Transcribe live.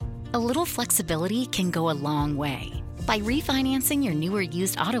A little flexibility can go a long way. By refinancing your new or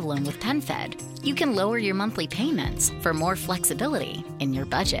used auto loan with PenFed, you can lower your monthly payments for more flexibility in your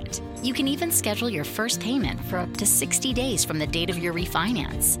budget. You can even schedule your first payment for up to 60 days from the date of your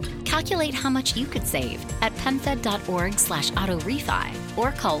refinance. Calculate how much you could save at PenFed.org/auto-refi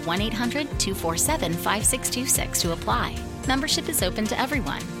or call 1-800-247-5626 to apply. Membership is open to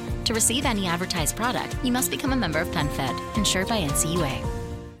everyone. To receive any advertised product, you must become a member of PenFed, insured by NCUA.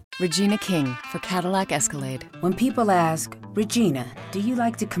 Regina King for Cadillac Escalade. When people ask, Regina, do you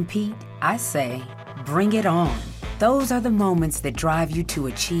like to compete? I say, bring it on. Those are the moments that drive you to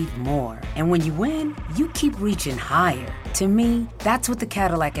achieve more. And when you win, you keep reaching higher. To me, that's what the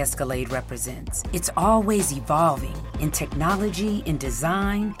Cadillac Escalade represents. It's always evolving in technology, in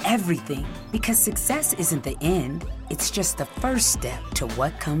design, everything. Because success isn't the end, it's just the first step to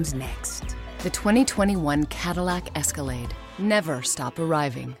what comes next. The 2021 Cadillac Escalade. Never stop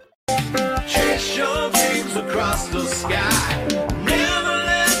arriving. Chase your dreams across the sky. Never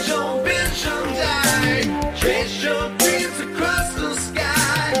let your vision die. Chase your dreams across the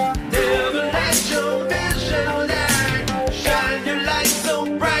sky. Never let your vision die. Shine your light so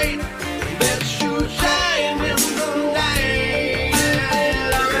bright that you shine in the night.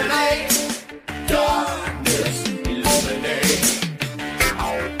 Illuminate, darkness, illuminate.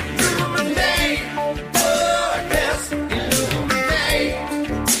 Illuminate, darkness, illuminate.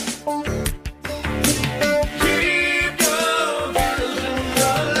 Keep your vision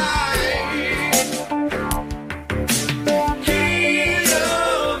alive. Keep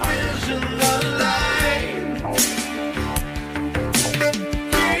your vision alive.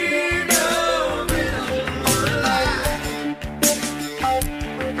 Keep your vision alive.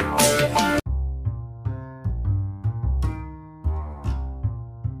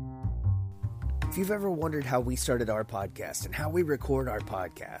 If you've ever wondered how we started our podcast and how we record our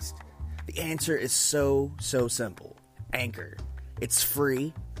podcast, the answer is so simple. Anchor. It's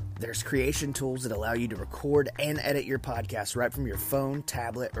free. There's creation tools that allow you to record and edit your podcast right from your phone,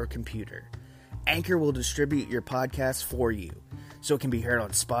 tablet, or computer. Anchor will distribute your podcast for you, so it can be heard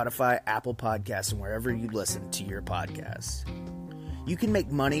on Spotify, Apple Podcasts, and wherever you listen to your podcasts. You can make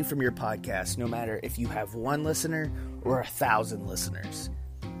money from your podcast no matter if you have 1 listener or 1,000 listeners.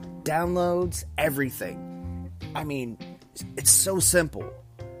 Downloads, everything. I mean, it's so simple.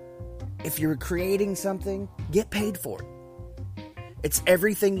 If you're creating something, get paid for it. It's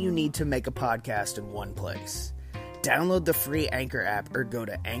everything you need to make a podcast in one place. Download the free Anchor app or go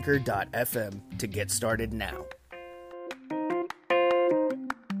to anchor.fm to get started now.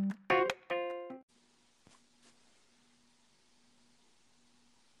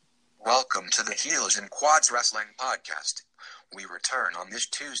 Welcome to the Heels and Quads Wrestling Podcast. We return on this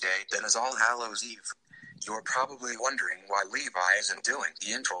Tuesday that is All Hallows Eve. You're probably wondering why Levi isn't doing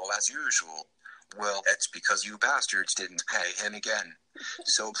the intro as usual. Well, it's because you bastards didn't pay him again.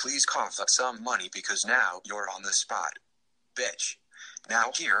 So please cough up some money because now you're on the spot. Bitch.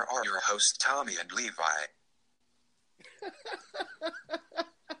 Now here are your hosts Tommy and Levi.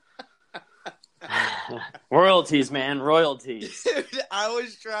 Royalties, man. Royalties. Dude, I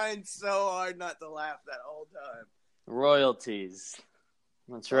was trying so hard not to laugh that whole time. Royalties.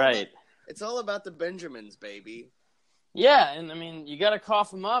 That's right. It's all about the Benjamins, baby. Yeah, and I mean, you gotta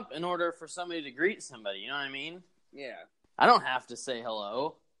cough them up in order for somebody to greet somebody, you know what I mean? Yeah. I don't have to say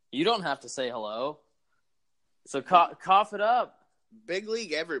hello. You don't have to say hello. So cough it up. Big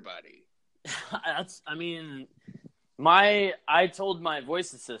league everybody. I told my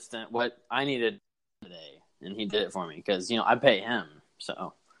voice assistant what I needed today, and he did it for me because, I pay him,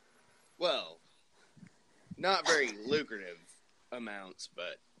 so. Well, not very lucrative amounts,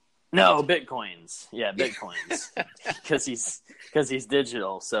 but. No, Bitcoins. Yeah, Bitcoins. Because he's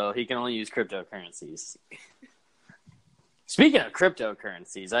digital, so he can only use cryptocurrencies. Speaking of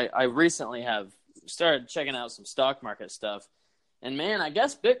cryptocurrencies, I recently have started checking out some stock market stuff. And man, I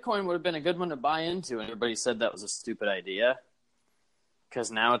guess Bitcoin would have been a good one to buy into, and everybody said that was a stupid idea. Because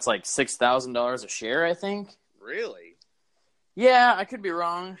now it's like $6,000 a share, I think. Really? Yeah, I could be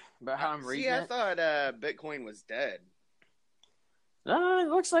wrong about how I'm reading it. I thought Bitcoin was dead. It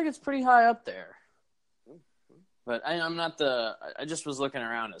looks like it's pretty high up there. But I'm not I just was looking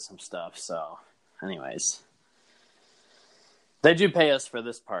around at some stuff, so anyways. They do pay us for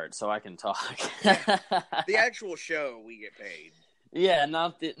this part, so I can talk. The actual show, we get paid. Yeah,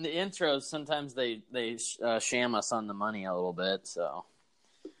 not the intros. Sometimes they sham us on the money a little bit, so.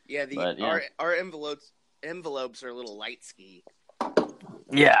 Yeah, our envelopes are a little light ski.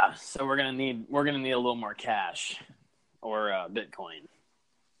 Yeah, so we're gonna need a little more cash. Or Bitcoin,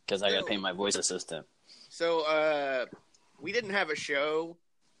 because I got to pay my voice assistant. So we didn't have a show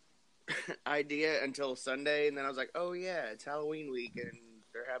idea until Sunday, and then I was like, oh yeah, it's Halloween week, and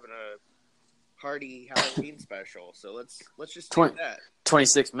they're having a hearty Halloween special, so let's just do that.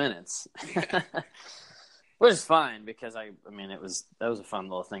 26 minutes. Yeah. Which is fine, because that was a fun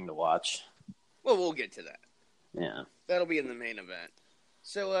little thing to watch. Well, we'll get to that. Yeah. That'll be in the main event.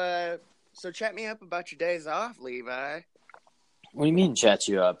 So chat me up about your days off, Levi. What do you mean, chat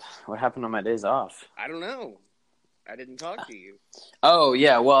you up? What happened on my days off? I don't know. I didn't talk to you. Oh,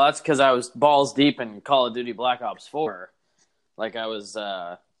 yeah. Well, that's because I was balls deep in Call of Duty Black Ops 4. Like, I was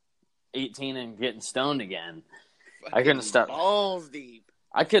 18 and getting stoned again. I couldn't stop. Balls deep.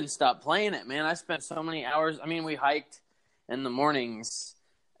 I couldn't stop playing it, man. I spent so many hours. I mean, we hiked in the mornings,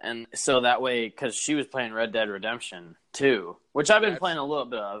 and so that way, because she was playing Red Dead Redemption 2, which I've been playing a little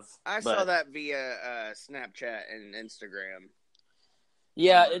bit of. I saw that via Snapchat and Instagram.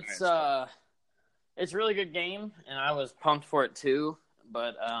 Yeah, it's a really good game, and I was pumped for it too.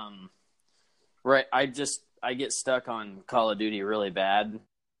 But right, I get stuck on Call of Duty really bad.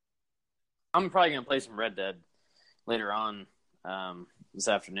 I'm probably gonna play some Red Dead later on this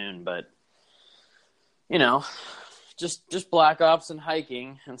afternoon, but just Black Ops and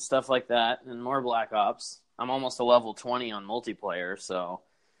hiking and stuff like that, and more Black Ops. I'm almost a level 20 on multiplayer, so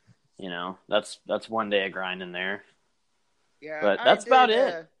that's one day of grind in there. Yeah, but that's about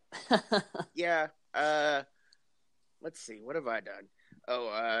it. Yeah. Let's see. What have I done?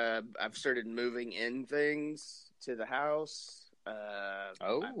 Oh, I've started moving in things to the house.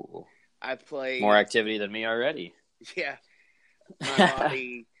 I played more activity than me already. Yeah, my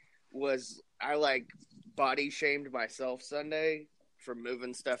body I body shamed myself Sunday for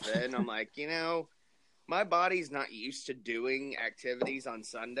moving stuff in. I'm like, my body's not used to doing activities on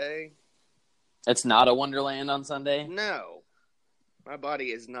Sunday. It's not a wonderland on Sunday? No. My body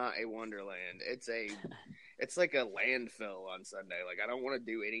is not a wonderland. It's like a landfill on Sunday. Like, I don't want to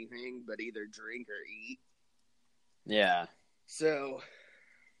do anything but either drink or eat. Yeah. So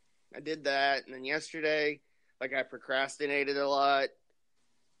I did that, and then yesterday, I procrastinated a lot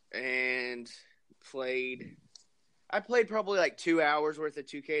and played. I played probably 2 hours worth of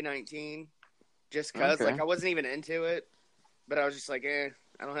 2K19 just because I wasn't even into it, but I was just like, I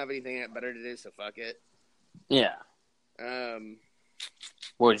don't have anything better to do, so fuck it. Yeah.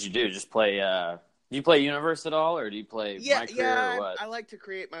 What did you do? Just play? Do you play Universe at all, or do you play My Career, or what? I like to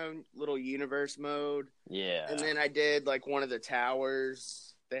create my own little Universe mode. Yeah. And then I did one of the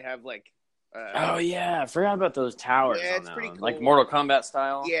towers. They have oh yeah, I forgot about those towers. Yeah, on it's that pretty one. cool. Like Mortal Kombat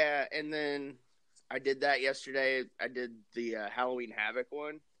style. Yeah, and then I did that yesterday. I did the Halloween Havoc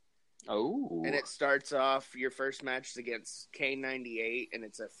one. Oh. And it starts off, your first match is against K98, and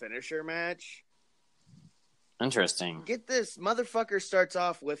it's a finisher match. Interesting. Get this, motherfucker starts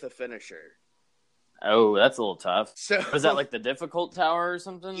off with a finisher. Oh, that's a little tough. So is that the difficult tower or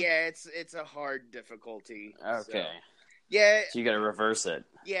something? Yeah, it's a hard difficulty. Okay. So, yeah. So you got to reverse it.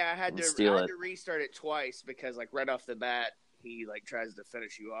 Yeah, I had to restart it twice because right off the bat he tries to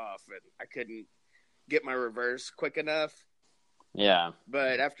finish you off, and I couldn't get my reverse quick enough. Yeah.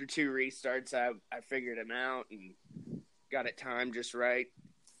 But after 2 restarts, I figured him out and got it timed just right.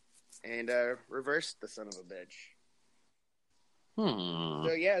 And reversed the son of a bitch.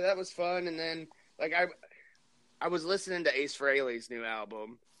 So yeah, that was fun. And then I was listening to Ace Frehley's new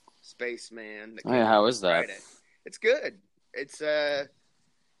album, Spaceman. How is that? Friday. It's good. It's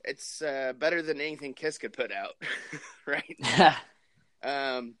better than anything Kiss could put out, right?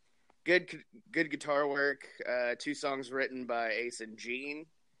 Good guitar work. 2 songs written by Ace and Gene.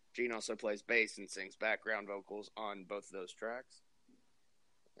 Gene also plays bass and sings background vocals on both of those tracks.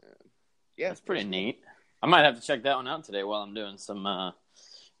 Yeah, that's pretty neat. I might have to check that one out today while I'm doing some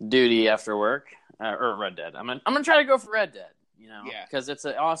duty after work or Red Dead. I'm gonna try to go for Red Dead. Because it's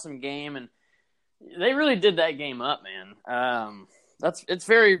an awesome game, and they really did that game up, man. It's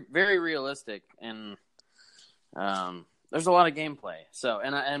very, very realistic, and there's a lot of gameplay. So,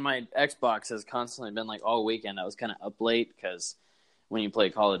 and my Xbox has constantly been all weekend. I was kind of up late because when you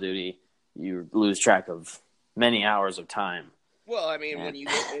play Call of Duty, you lose track of many hours of time. Well, I mean, when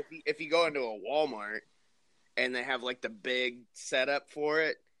if you go into a Walmart and they have the big setup for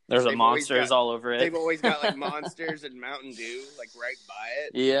it, there's monsters all over it. They've always got monsters and Mountain Dew right by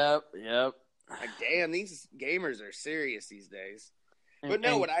it. Yep. Damn, these gamers are serious these days. But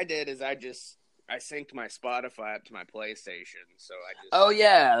no, what I did is I synced my Spotify up to my PlayStation, so I just. Oh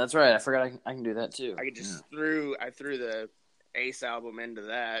yeah, that's right. I forgot I can do that too. I threw the Ace album into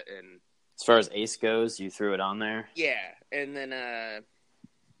that, and as far as Ace goes, you threw it on there. Yeah, and then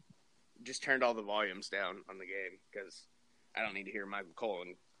just turned all the volumes down on the game because I don't need to hear Michael Cole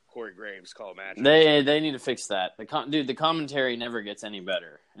and Corey Graves call matches. They need to fix that. The commentary never gets any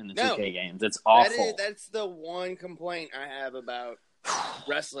better in the 2K games. It's awful. That's the one complaint I have about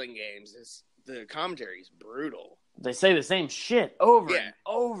wrestling games is the commentary is brutal. They say the same shit over and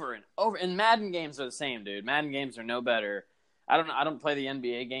over and over. And Madden games are the same, dude. Madden games are no better. I don't know. I don't play the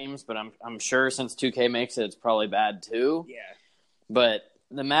NBA games, but I'm sure since 2K makes it, it's probably bad too. Yeah. But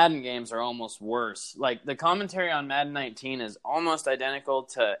the Madden games are almost worse. Like, the commentary on Madden 19 is almost identical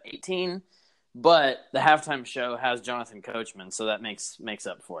to 18, but the halftime show has Jonathan Coachman, so that makes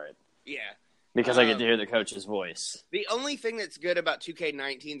up for it. Yeah. Because I get to hear the coach's voice. The only thing that's good about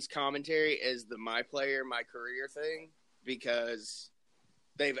 2K19's commentary is the My Player, My Career thing, because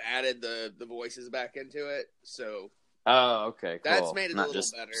they've added the voices back into it, so... Oh, okay, cool. That's made it Not a little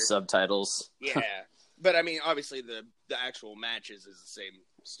just better. Subtitles. Yeah. But, I mean, obviously, the actual matches is the same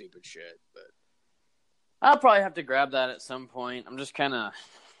stupid shit. But I'll probably have to grab that at some point. I'm just kind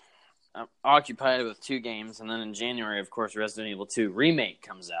of occupied with 2 games. And then in January, of course, Resident Evil 2 Remake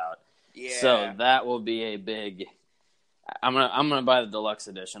comes out. yeah. So that will be a big... I'm gonna buy the deluxe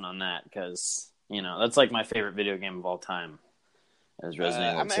edition on that because, that's like my favorite video game of all time. Is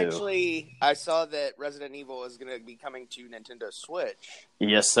Resident Evil 2. I saw that Resident Evil is going to be coming to Nintendo Switch.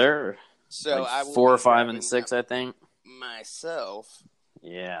 Yes, sir. So like I will 4, be 5, and 6, I think. myself.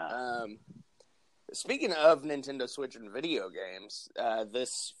 Yeah. Speaking of Nintendo Switch and video games,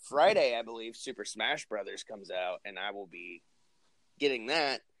 this Friday, I believe, Super Smash Brothers comes out, and I will be getting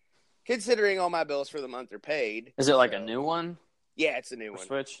that, considering all my bills for the month are paid. Is it like a new one? Yeah, it's a new For one.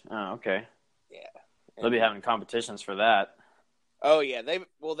 Switch? Oh, okay. Yeah. They'll be having competitions for that. Oh yeah, they've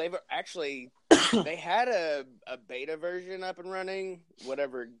actually they had a beta version up and running,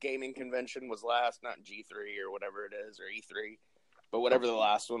 whatever gaming convention was last, not G3 or whatever it is, or E3, but whatever the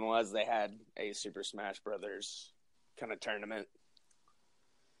last one was, they had a Super Smash Brothers kind of tournament.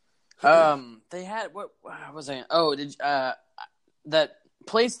 They had what was I? Oh, that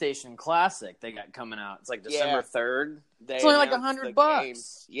PlayStation Classic they got coming out. It's like December 3rd. It's only like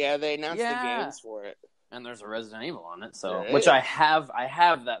 $100. Yeah, they announced the games for it. And there's a Resident Evil on it, so There which is. I have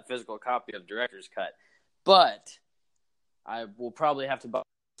that physical copy of Director's Cut, but I will probably have to buy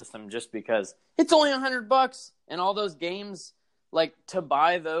the system just because it's only $100, and all those games, like to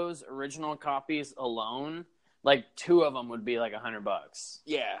buy those original copies alone, like 2 of them would be like $100.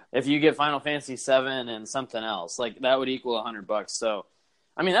 Yeah, If you get Final Fantasy VII and something else, like that would equal $100. So,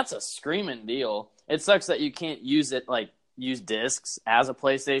 I mean, that's a screaming deal. It sucks that you can't use it use discs as a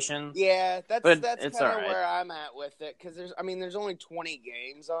PlayStation. yeah, that's But kind it's of all right. where I'm at with it because there's only 20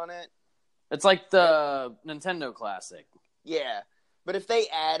 games on it. It's like the Nintendo Classic. Yeah, but if they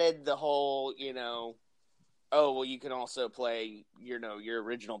added the whole, you can also play, your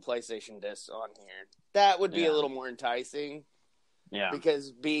original PlayStation discs on here, that would be a little more enticing. Yeah.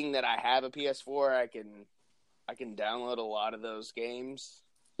 Because being that I have a PS4, I can download a lot of those games.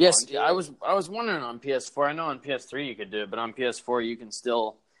 Yes, onto I it. was wondering on PS4. I know on PS3 you could do it, but on PS4 you can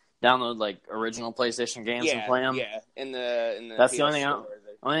still download like original PlayStation games and play them. Yeah, in the That's PS the only thing. Store.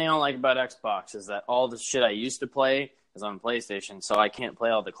 Only thing I don't like about Xbox is that all the shit I used to play is on PlayStation, so I can't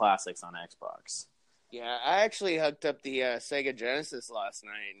play all the classics on Xbox. Yeah, I actually hooked up the Sega Genesis last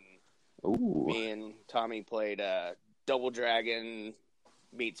night. And Ooh. me and Tommy played Double Dragon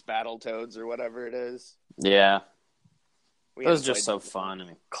meets Battletoads or whatever it is. Yeah. We It was haven't just played so fun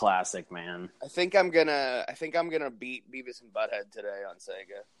and classic, man. I think I'm gonna beat Beavis and Butthead today on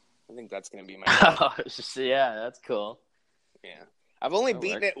Sega. I think that's gonna be my goal. Yeah, that's cool. Yeah. I've only That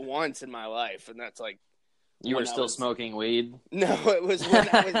beaten works. it once in my life, and that's like You when were I still was- smoking weed? no, it was when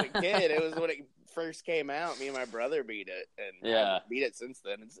I was a kid. It was when it first came out. Me and my brother beat it, and I haven't beat it since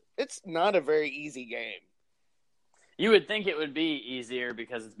then. It's not a very easy game. You would think it would be easier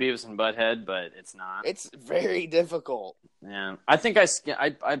because it's Beavis and Butthead, but it's not. It's very difficult. Yeah, I think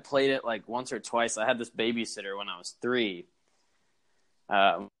I played it like once or twice. I had this babysitter when I was 3,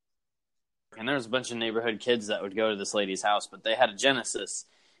 and there was a bunch of neighborhood kids that would go to this lady's house, but they had a Genesis,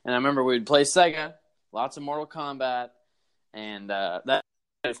 and I remember we would play Sega, lots of Mortal Kombat, and that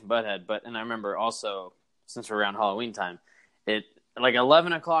from Butthead. And I remember also, since we're around Halloween time, it like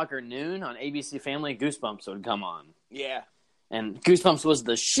 11 o'clock or noon on ABC Family, Goosebumps would come on. Yeah. And Goosebumps was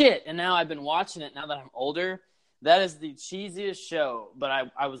the shit. And now I've been watching it now that I'm older. That is the cheesiest show.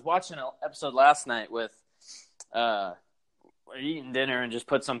 But I was watching an episode last night with eating dinner and just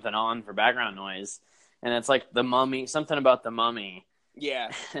put something on for background noise. And it's like The Mummy, something about The Mummy.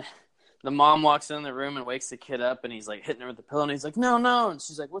 Yeah. The mom walks in the room and wakes the kid up, and he's like hitting her with the pillow. And he's like, no. And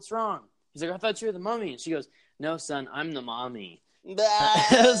she's like, what's wrong? He's like, I thought you were the mummy. And she goes, no, son, I'm the mommy. It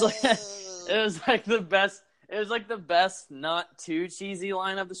was like the best. It was like the best, not too cheesy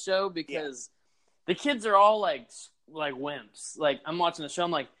line of the show because the kids are all like wimps. Like I'm watching the show,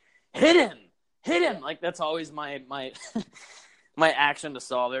 I'm like, hit him. Like that's always my my action to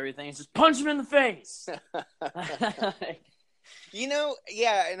solve everything. It's just punch him in the face.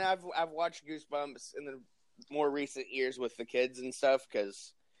 And I've watched Goosebumps in the more recent years with the kids and stuff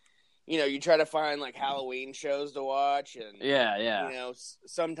because, you try to find like Halloween shows to watch and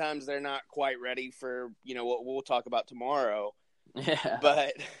sometimes they're not quite ready for, what we'll talk about tomorrow. Yeah.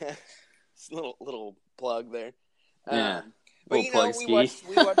 But it's a little plug there. Yeah. But we watch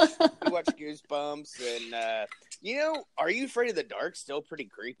Goosebumps and Are You Afraid of the Dark still pretty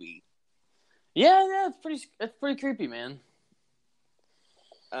creepy. Yeah, it's pretty creepy, man.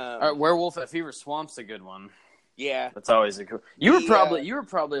 Werewolf at Fever Swamp's a good one. Yeah. That's always a cool. You were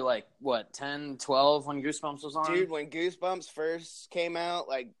probably like what, 10, 12 when Goosebumps was on? Dude, when Goosebumps first came out,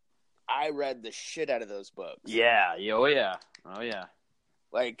 like I read the shit out of those books. Yeah. Oh yeah.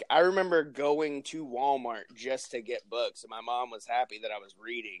 Like I remember going to Walmart just to get books and my mom was happy that I was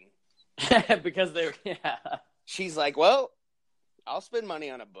reading. Because She's like, "Well, I'll spend money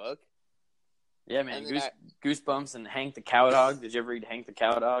on a book." Yeah, man. Goosebumps and Hank the Cowdog. Did you ever read Hank the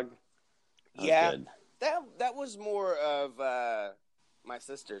Cowdog? Yeah. That was more of my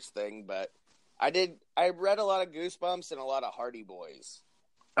sister's thing, but I read a lot of Goosebumps and a lot of Hardy Boys.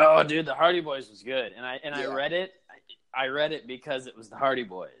 Oh, dude, the Hardy Boys was good, and I read it. I read it because it was the Hardy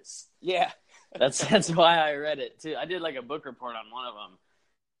Boys. Yeah, that's why I read it too. I did like a book report on one of them.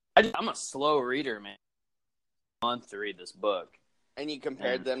 I'm a slow reader, man. Month to read this book, and you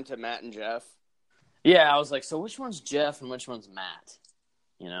compared them to Matt and Jeff. Yeah, I was like, so which one's Jeff and which one's Matt?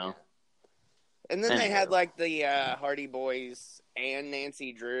 Yeah. And then they had like the Hardy Boys and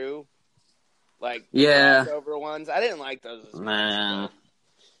Nancy Drew, like crossover ones. I didn't like those as much.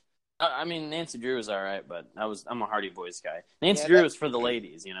 I mean, Nancy Drew was all right, but I'm a Hardy Boys guy. Nancy Drew was for the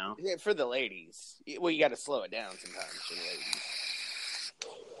ladies, Yeah, for the ladies. Well, you got to slow it down sometimes for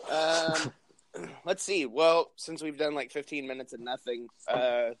the ladies. Let's see. Well, since we've done like 15 minutes of nothing,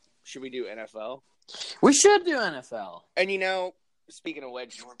 should we do NFL? We should do NFL. And speaking of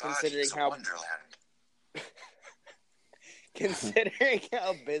which, considering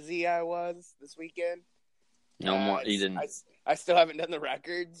how busy I was this weekend. No more. You didn't. I still haven't done the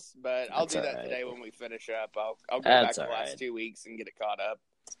records, but I'll do that today when we finish up. I'll go back the last 2 weeks and get it caught up.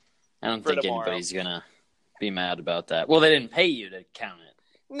 I don't think anybody's gonna be mad about that. Well, they didn't pay you to count it.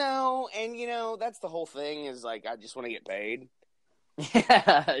 No, and that's the whole thing. Is like I just want to get paid.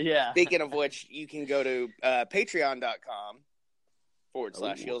 Yeah. Speaking of which, you can go to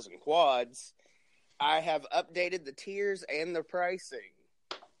patreon.com/Heels and Quads. I have updated the tiers and the pricing.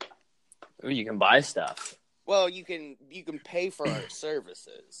 Ooh, you can buy stuff. Well, you can pay for our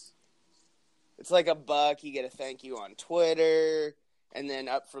services. It's like $1. You get a thank you on Twitter, and then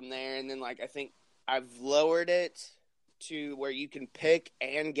up from there. And then, like, I think I've lowered it to where you can pick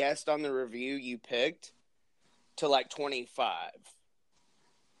and guest on the review you picked to like $25.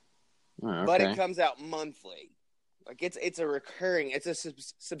 Oh, okay. But it comes out monthly. Like it's a recurring. It's a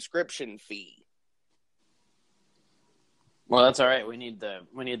subscription fee. Well, that's all right. We need the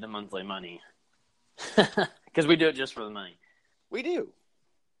monthly money because we do it just for the money. We do.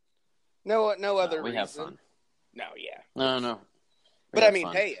 No other reason. We have fun. No, yeah. No. But I mean,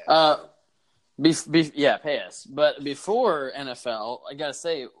 fun. pay us. Pay us. But before NFL, I gotta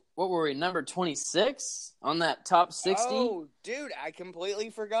say, what were we, number 26 on that top 60? Oh, dude, I completely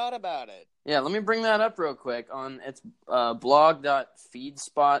forgot about it. Yeah, let me bring that up real quick. It's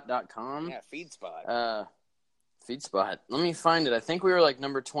blog.feedspot.com. Yeah, Feedspot. Feedspot. Let me find it. I think we were like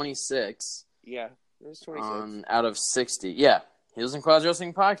number 26. Yeah, it was 26. Out of 60. Yeah, Heels and Quads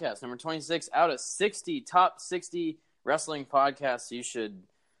Wrestling Podcast, number 26 out of 60 top 60 wrestling podcasts you should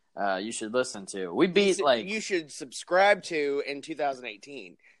listen to. We beat you should subscribe to in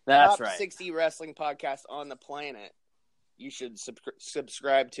 2018. That's top right. 60 wrestling podcasts on the planet. You should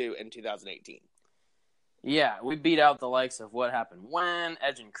subscribe to in 2018. Yeah, we beat out the likes of What Happened When,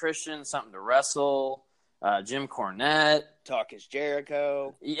 Edge and Christian, Something to Wrestle, Jim Cornette, Talk is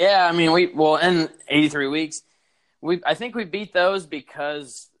Jericho. Yeah, I mean in 83 weeks, I think we beat those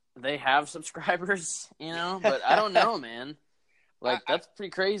because they have subscribers, But I don't know, man. That's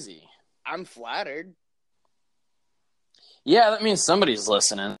pretty crazy. I'm flattered. Yeah, that means somebody's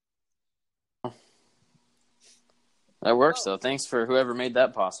listening. That works, though. Thanks for whoever made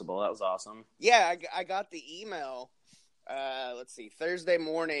that possible. That was awesome. Yeah, I got the email, Thursday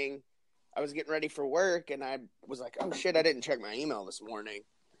morning. I was getting ready for work, and I was like, oh, shit, I didn't check my email this morning.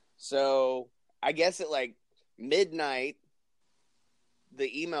 So I guess at, midnight,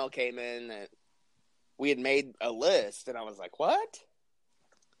 the email came in that we had made a list, and I was like, what?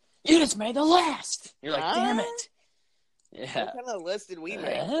 You just made the list. You're like, Huh? damn it. Yeah. What kind of list did we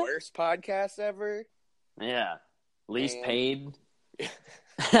make? Worst podcast ever? Yeah. Least Man. paid.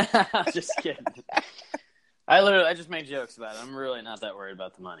 I'm just kidding. I just made jokes about it. I'm really not that worried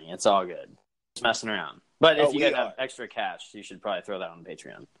about the money. It's all good. Just messing around. But if you guys have extra cash, you should probably throw that on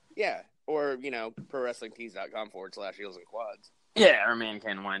Patreon. Yeah. Or, prowrestlingtees.com/heels and quads. Yeah, or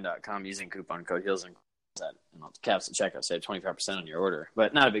mancannonwine.com using coupon code heels and quads at caps at checkout. Save 25% on your order.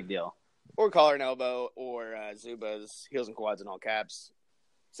 But not a big deal. Or Collar and Elbow or Zuba's heels and quads in all caps.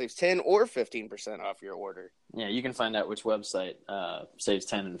 Saves 10 or 15% off your order. Yeah, you can find out which website saves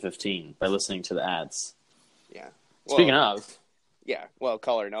 10 and 15 by listening to the ads. Yeah. Speaking of. Yeah, well,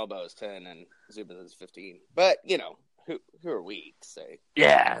 Collar and Elbow is 10 and Zuba's is 15. But, who are we to say?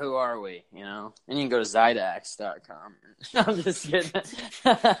 Yeah, who are we, And you can go to Zydax.com. I'm just kidding.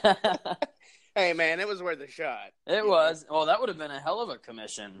 Hey, man, it was worth a shot. It was. Well, that would have been a hell of a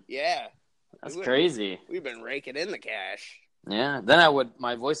commission. Yeah. That's crazy. We've been raking in the cash. Yeah, then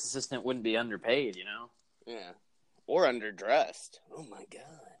my voice assistant wouldn't be underpaid, Yeah. Or underdressed. Oh, my God.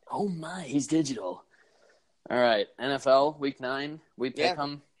 Oh, my, he's digital. All right, NFL, Week 9. We pick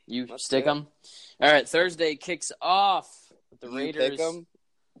them. You stick them. All right, Thursday kicks off with the Raiders. Pick them,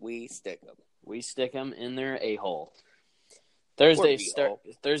 we stick them. We stick them in their a-hole. Thursday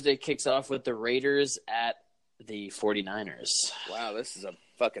kicks off with the Raiders at the 49ers. Wow, this is a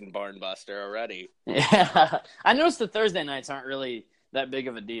fucking barn buster already. Yeah. I noticed the Thursday nights aren't really that big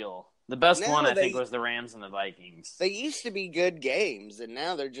of a deal. The best one, I think, was the Rams and the Vikings. They used to be good games, and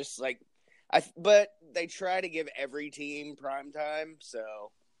now they're just like but they try to give every team prime time,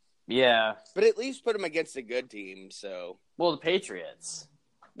 so. Yeah. But at least put them against a good team, so. Well, the Patriots.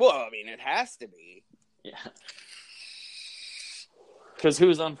 Well, I mean, it has to be. Yeah. Because who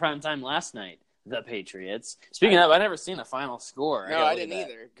was on prime time last night? The Patriots. Speaking of, I never seen the final score. No, I didn't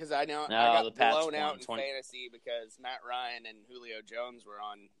either, because I got the Pats blown out in 20. fantasy because Matt Ryan and Julio Jones were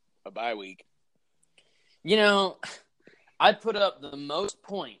on a bye week. I put up the most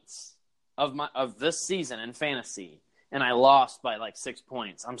points of this season in fantasy, and I lost by like 6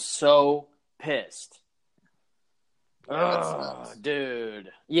 points. I'm so pissed. Oh,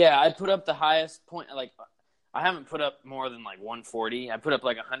 dude. Yeah, I put up the highest point. Like, I haven't put up more than like 140. I put up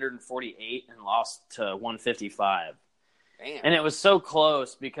like 148 and lost to 155. Damn. And it was so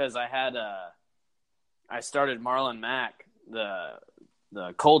close because I started Marlon Mack, the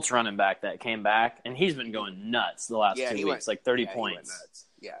Colts running back that came back, and he's been going nuts the last 2 weeks, like 30 points. He went nuts.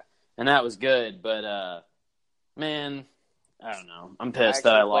 Yeah. And that was good, but man, I don't know. I'm pissed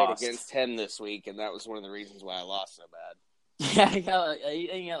that I lost. Played against 10 this week, and that was one of the reasons why I lost so bad. Yeah, he got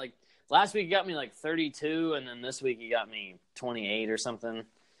like last week he got me like 32, and then this week he got me 28 or something.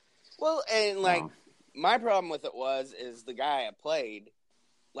 Well, and my problem with it is the guy I played,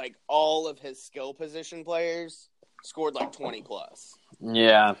 like all of his skill position players scored like 20 plus.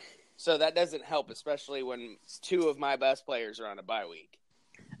 Yeah. So that doesn't help, especially when 2 of my best players are on a bye week.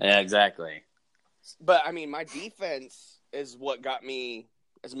 Yeah, exactly. But, I mean, my defense is what got me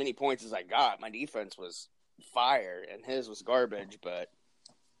as many points as I got. My defense was fire, and his was garbage, but...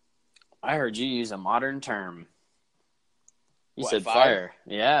 I heard you use a modern term. You What, said fire? fire.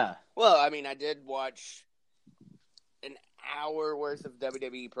 Yeah. Well, I mean, I did watch an hour worth of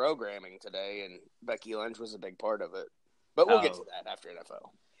WWE programming today, and Becky Lynch was a big part of it. But we'll get to that after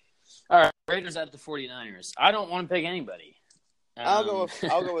NFL. All right, Raiders at the 49ers. I don't want to pick anybody. I'll go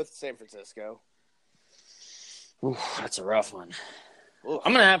with San Francisco. Ooh, that's a rough one. Oof.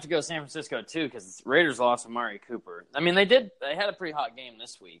 I'm going to have to go San Francisco, too, because Raiders lost Amari Cooper. I mean, they had a pretty hot game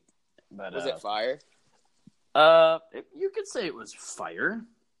this week. But was it fire? You could say it was fire.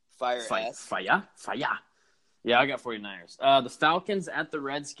 Fire. Yeah, I got 49ers. The Falcons at the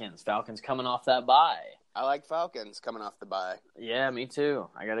Redskins. Falcons coming off that bye. I like Falcons coming off the bye. Yeah, me too.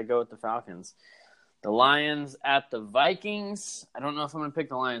 I got to go with the Falcons. The Lions at the Vikings. I don't know if I'm going to pick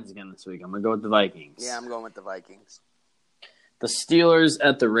the Lions again this week. I'm going to go with the Vikings. Yeah, I'm going with the Vikings. The Steelers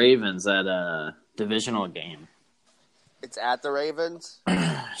at the Ravens at a divisional game. It's at the Ravens?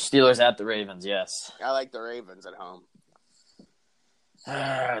 Steelers at the Ravens, yes. I like the Ravens at home.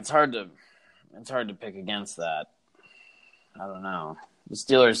 It's hard to pick against that. I don't know. The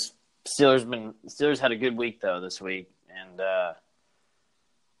Steelers had a good week though this week and got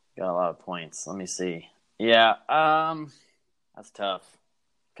a lot of points. Let me see. Yeah, that's tough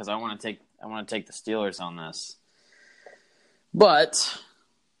because I want to take the Steelers on this. But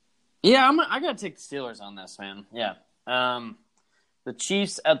yeah, I got to take the Steelers on this, man. Yeah. The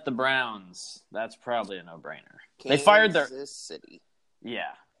Chiefs at the Browns. That's probably a no-brainer. Kansas They fired their City.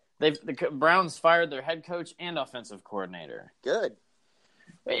 Yeah. The Browns fired their head coach and offensive coordinator. Good.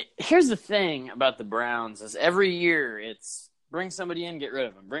 Here's the thing about the Browns is every year it's bring somebody in, get rid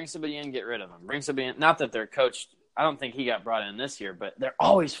of them. Bring somebody in, get rid of them. Bring somebody in. Not that their coach, I don't think he got brought in this year, but they're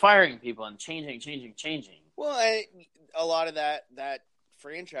always firing people and changing. Well, a lot of that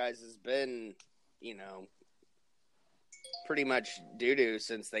franchise has been, pretty much doo-doo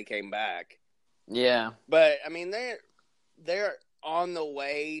since they came back. Yeah. But, I mean, they're on the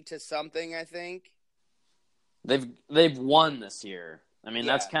way to something, I think. They've won this year. I mean,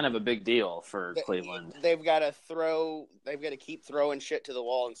 Yeah. that's kind of a big deal for Cleveland. They've got to keep throwing shit to the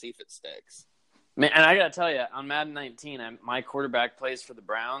wall and see if it sticks. Man, and I got to tell you, on Madden 19, my quarterback plays for the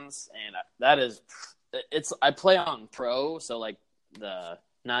Browns, and I play on pro, so like the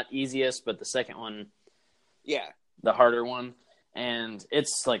not easiest, but the second one, Yeah. the harder one, and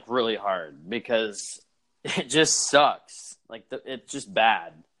it's like really hard because it just sucks. Like it's just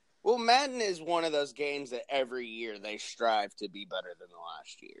bad. Well, Madden is one of those games that every year they strive to be better than the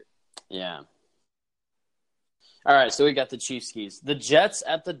last year. Yeah. All right, so we got the Chiefs skis. The Jets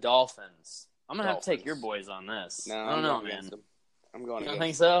at the Dolphins. I'm going to have to take your boys on this. No, I don't know, man. Them. I'm going You don't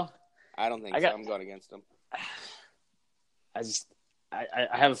against think so? I don't think so. I'm going against them. I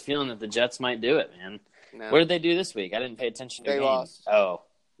have a feeling that the Jets might do it, man. No. What did they do this week? I didn't pay attention to They games. lost. Oh,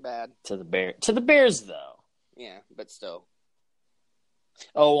 Bad. to the Bears, though. Yeah, but still.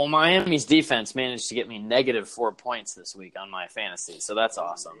 Oh, well, Miami's defense managed to get me -4 points this week on my fantasy, so that's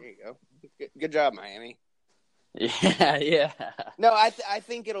awesome. There you go. Good job, Miami. Yeah. No, I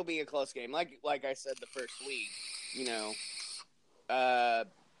think it'll be a close game. Like I said the first week,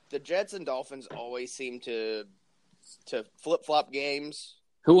 the Jets and Dolphins always seem to flip-flop games.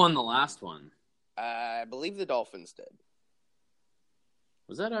 Who won the last one? I believe the Dolphins did.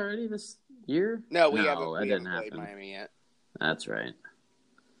 Was that already this year? No, we haven't that didn't played happen. Miami yet. That's right.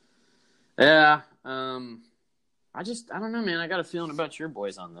 Yeah. I don't know, man. I got a feeling about your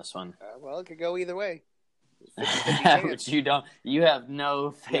boys on this one. Well, it could go either way. But you have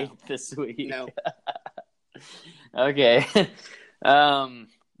no faith this week. No. Okay.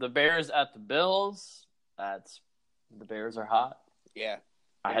 The Bears at the Bills. The Bears are hot. Yeah.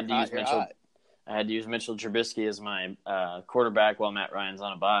 I had to use Mitchell Trubisky as my quarterback while Matt Ryan's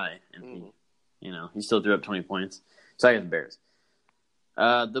on a bye, and he still threw up 20 points. So I got the Bears.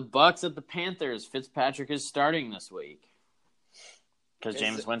 The Bucks at the Panthers. Fitzpatrick is starting this week because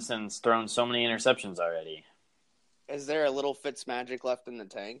Jameis Winston's thrown so many interceptions already. Is there a little Fitzmagic left in the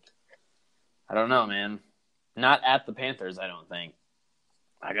tank? I don't know, man. Not at the Panthers, I don't think.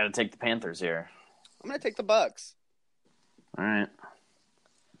 I got to take the Panthers here. I'm going to take the Bucks. All right.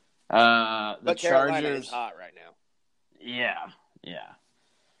 But Carolina Chargers is hot right now. Yeah.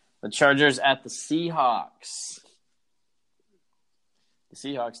 The Chargers at the Seahawks. The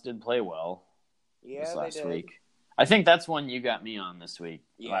Seahawks did play well this last week. I think that's one you got me on this week.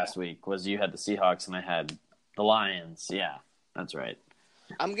 Yeah. Last week was you had the Seahawks and I had the Lions. Yeah, that's right.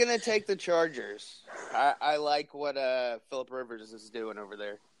 I'm going to take the Chargers. I like what Phillip Rivers is doing over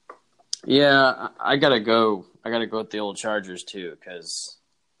there. Yeah, I gotta go with the old Chargers too, because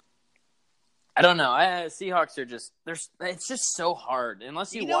I don't know. Seahawks are it's just so hard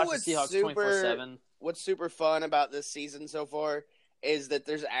unless you watch the Seahawks 24/7. What's super fun about this season so far is that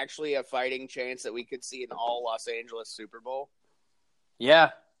there's actually a fighting chance that we could see an all Los Angeles Super Bowl.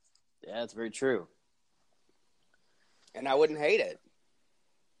 Yeah, it's very true. And I wouldn't hate it.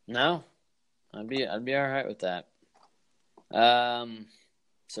 No, I'd be all right with that.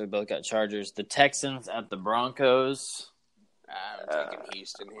 So we both got Chargers. The Texans at the Broncos. I'm taking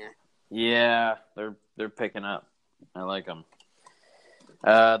Houston here. Yeah, they're picking up. I like them.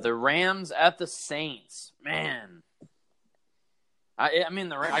 The Rams at the Saints. Man, I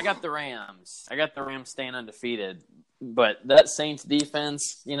got the Rams. I got the Rams staying undefeated. But that Saints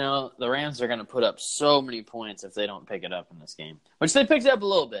defense, the Rams are going to put up so many points if they don't pick it up in this game. Which they picked it up a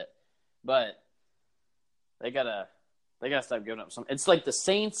little bit, but they gotta stop giving up some. It's like the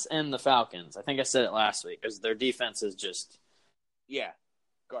Saints and the Falcons. I think I said it last week because their defense is just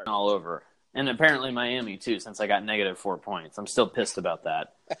garbage all over. And apparently Miami too, since I got -4 points. I'm still pissed about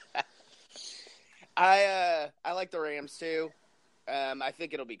that. I like the Rams too. I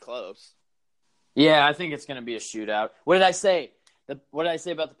think it'll be close. Yeah, I think it's going to be a shootout. What did I say? What did I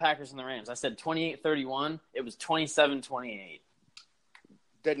say about the Packers and the Rams? I said 28-31. It was 27-28.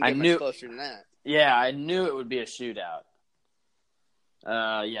 Didn't get much closer than that. Yeah, I knew it would be a shootout.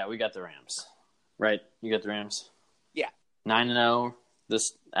 Yeah, we got the Rams. Right? You got the Rams? Yeah. 9-0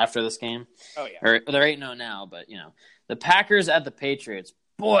 after this game? Oh, yeah. Or they're 8-0 now, but, The Packers at the Patriots.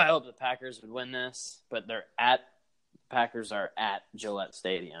 Boy, I hope the Packers would win this, but they're at Packers are at Gillette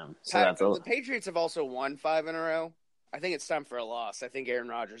Stadium. So The Patriots have also won 5 in a row. I think it's time for a loss. I think Aaron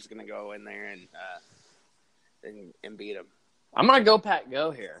Rodgers is going to go in there and beat him. I'm going to go Pack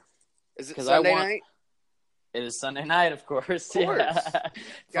Go here. Is it Sunday night? It is Sunday night, of course. Of course. Yeah.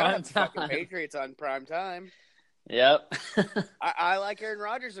 Gotta have the fucking Patriots on prime time. Yep. I like Aaron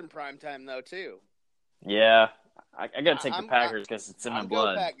Rodgers in prime time, though, too. Yeah. I got to take the Packers because it's in my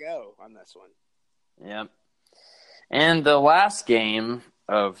blood. Go Pack Go on this one. Yep. And the last game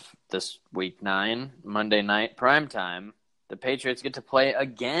of this week 9, Monday night primetime, the Patriots get to play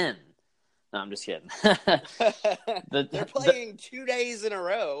again. No, I'm just kidding. They're playing 2 days in a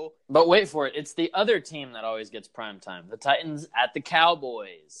row. But wait for it. It's the other team that always gets primetime. The Titans at the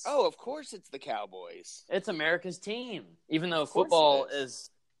Cowboys. Oh, of course it's the Cowboys. It's America's team. Even though football is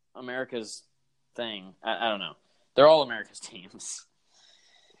America's thing. I don't know. They're all America's teams.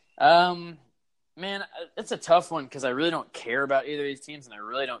 Man, it's a tough one because I really don't care about either of these teams, and I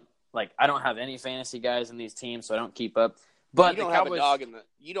really don't I don't have any fantasy guys in these teams, so I don't keep up. But you don't have a dog in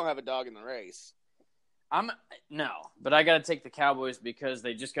the race. No, but I got to take the Cowboys because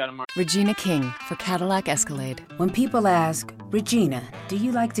they just got them. Regina King for Cadillac Escalade. When people ask, Regina, do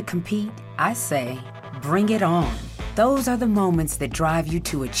you like to compete? I say, bring it on. Those are the moments that drive you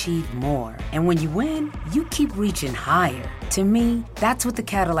to achieve more. And when you win, you keep reaching higher. To me, that's what the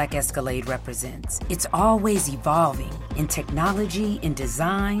Cadillac Escalade represents. It's always evolving in technology, in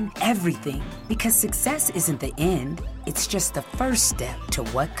design, everything. Because success isn't the end, it's just the first step to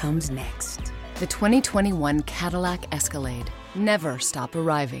what comes next. The 2021 Cadillac Escalade. Never stop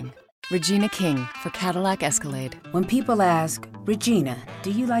arriving. Regina King for Cadillac Escalade. When people ask, Regina,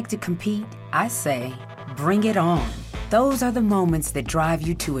 do you like to compete? I say, bring it on. Those are the moments that drive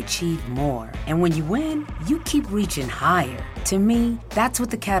you to achieve more. And when you win, you keep reaching higher. To me, that's what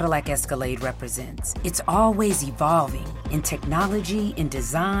the Cadillac Escalade represents. It's always evolving in technology, in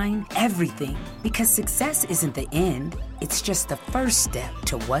design, everything. Because success isn't the end, it's just the first step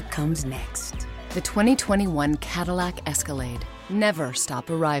to what comes next. The 2021 Cadillac Escalade. Never stop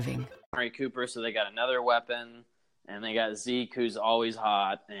arriving. Amari Cooper, so they got another weapon, and they got Zeke, who's always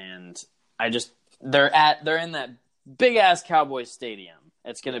hot, and they're in that big-ass Cowboys stadium.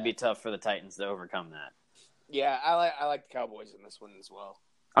 It's going to be tough for the Titans to overcome that. Yeah, I like the Cowboys in this one as well.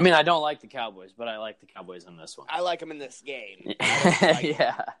 I mean, I don't like the Cowboys, but I like the Cowboys in this one. I like them in this game.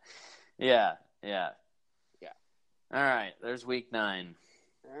 Yeah. All right, there's week 9.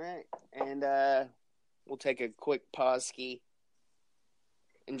 All right, and we'll take a quick pause ski.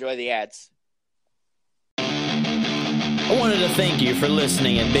 Enjoy the ads. I wanted to thank you for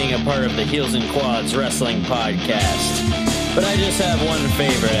listening and being a part of the Heels and Quads Wrestling Podcast. But I just have one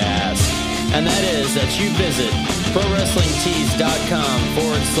favor to ask, and that is that you visit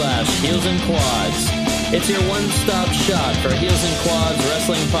ProWrestlingTees.com/Heels and Quads. It's your one-stop shop for Heels and Quads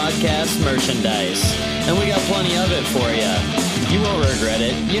Wrestling Podcast merchandise. And we got plenty of it for you. You won't regret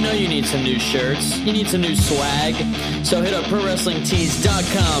it. You know you need some new shirts. You need some new swag. So hit up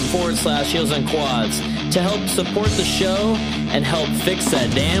ProWrestlingTees.com/Heels and Quads to help support the show and help fix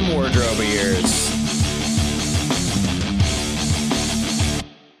that damn wardrobe of yours.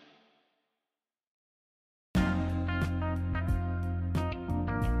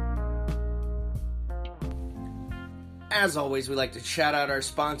 As always, we like to shout out our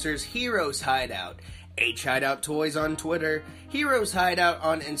sponsors, Heroes Hideout, H-Hideout Toys on Twitter, Heroes Hideout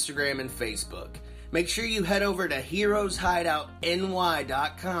on Instagram and Facebook. Make sure you head over to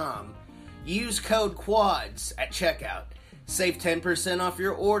HeroesHideoutNY.com. Use code QUADS at checkout. Save 10% off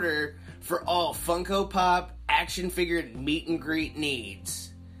your order for all Funko Pop, action figure, meet and greet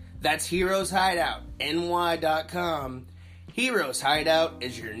needs. That's HeroesHideoutNY.com. Heroes Hideout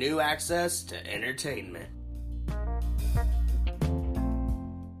is your new access to entertainment.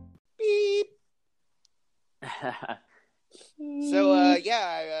 Beep. So,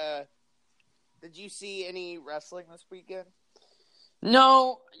 did you see any wrestling this weekend?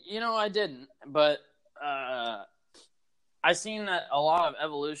 No, I didn't. But I seen that a lot of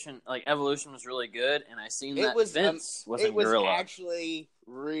Evolution was really good, and I seen that Vince was in Gorilla. It was actually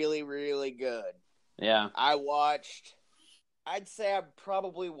really, really good. Yeah. I'd say I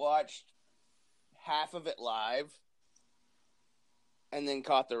probably watched half of it live, and then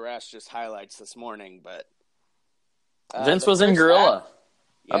caught the rest, just highlights this morning, but... Vince was in Gorilla.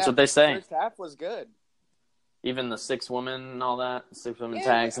 That's what they say. The first half was good. Even the 6 women and all that, 6 women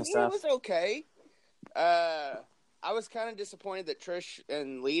tags and stuff. It was okay. I was kind of disappointed that Trish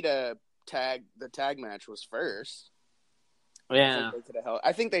and Lita the tag match was first. Yeah.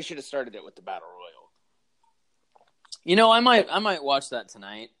 I think they should have started it with the Battle Royal. I might watch that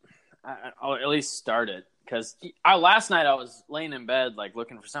tonight. I'll at least start it. because last night I was laying in bed like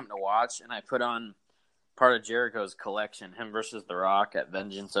looking for something to watch, and I put on part of Jericho's collection, him versus The Rock at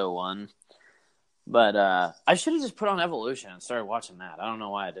Vengeance 01. But I should have just put on Evolution and started watching that. I don't know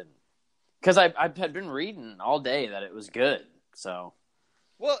why I didn't. Because I had been reading all day that it was good. So,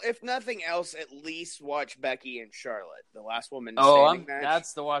 well, if nothing else, at least watch Becky and Charlotte, the last woman standing match.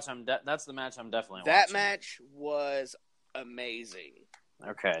 That's the watch. That's the match I'm definitely watching. That match was amazing.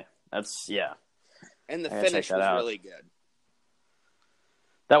 Okay, that's and the finish was really good.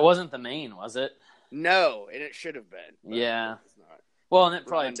 That wasn't the main, was it? No, and it should have been. Yeah. It's not. Well, and it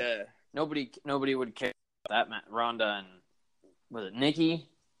probably nobody would care about that match. Ronda and was it Nikki?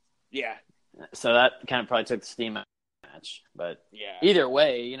 Yeah. So that kind of probably took the steam out of the match. But either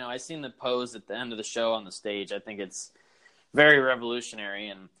way, I seen the pose at the end of the show on the stage. I think it's very revolutionary,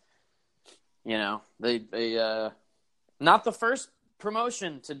 and they not the first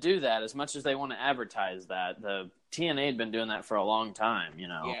promotion to do that as much as they want to advertise that. The TNA had been doing that for a long time,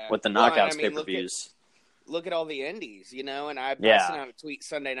 with the Knockouts pay-per-views. Look at all the indies, and I sent out a tweet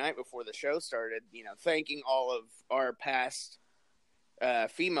Sunday night before the show started, thanking all of our past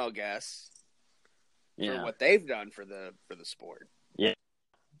female guests for what they've done for the sport. Yeah.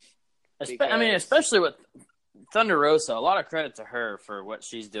 Especially with Thunder Rosa, a lot of credit to her for what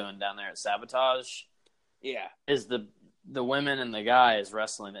she's doing down there at Sabotage. Yeah. Is the women and the guys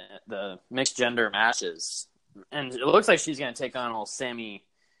wrestling the mixed gender matches. And it looks like she's going to take on old Sammy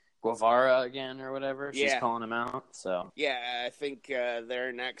Guevara again or whatever. She's calling him out. So yeah, I think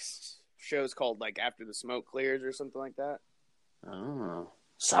their next show's called like After the Smoke Clears or something like that. Oh,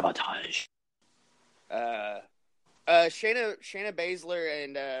 Sabotage. Shayna Baszler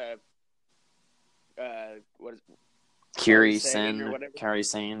and what is Kairi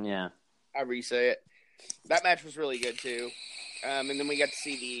Sane, yeah. However you say it. That match was really good too. And then we got to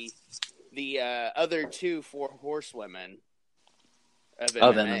see the other 2 4 horsewomen of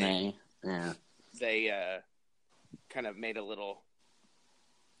MMA. Yeah. They kind of made a little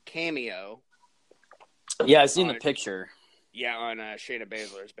cameo. Yeah, I've seen the picture. Yeah, on Shayna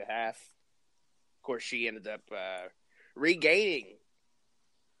Baszler's behalf. Of course, she ended up regaining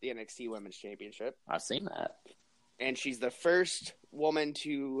the NXT Women's Championship. I've seen that. And she's the first woman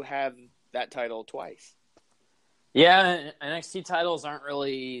to have that title twice. Yeah, NXT titles aren't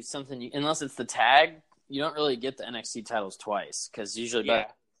really something, unless it's the tag, you don't really get the NXT titles twice. Because usually if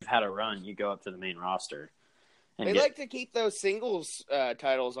you've had a run, you go up to the main roster. They like to keep those singles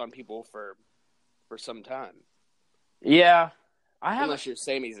titles on people for some time. Yeah. Unless you're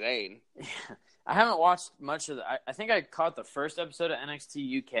Sami Zayn. I haven't watched much of I think I caught the first episode of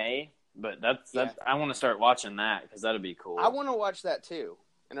NXT UK, but that's I want to start watching that because that'd be cool. I want to watch that too,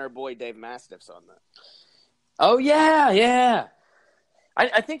 and our boy Dave Mastiff's on that. Oh yeah.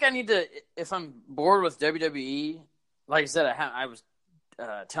 I think I need to, if I'm bored with WWE, like I said, I was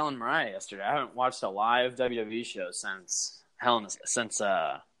telling Mariah yesterday, I haven't watched a live WWE show since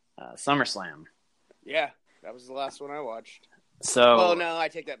SummerSlam. Yeah, that was the last one I watched. So, well, no, I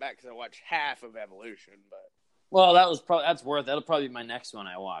take that back because I watched half of Evolution, but that'll probably be my next one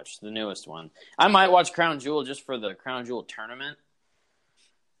I watch, the newest one. I might watch Crown Jewel just for the Crown Jewel tournament.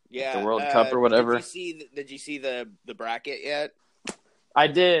 Yeah, the World Cup or whatever. Did you see the bracket yet? I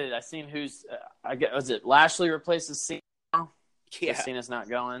did. I seen who's. Was it Lashley replaces Cena? Yeah, Cena's not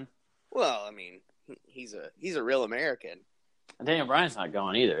going. Well, I mean, he's a real American. Daniel Bryan's not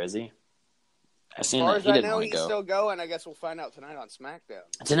going either, is he? As far as I know, he's still going. I guess we'll find out tonight on SmackDown.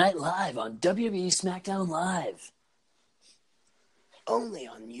 Tonight live on WWE SmackDown Live. Only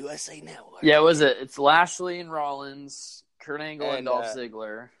on USA Network. Yeah, it's Lashley and Rollins, Kurt Angle and Dolph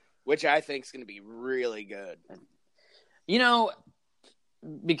Ziggler. Which I think is going to be really good.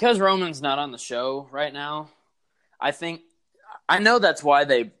 Because Roman's not on the show right now, I know that's why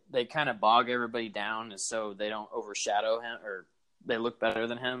they kind of bog everybody down is so they don't overshadow him or they look better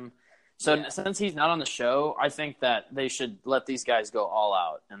than him. So since he's not on the show, I think that they should let these guys go all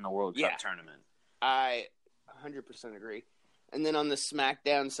out in the World Cup tournament. I 100% agree. And then on the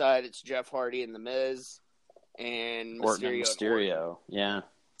SmackDown side, it's Jeff Hardy and The Miz and Mysterio. Yeah.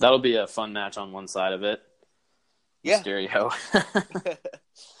 That'll be a fun match on one side of it. Yeah. Mysterio.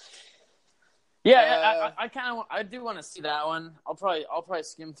 I do want to see that one. I'll probably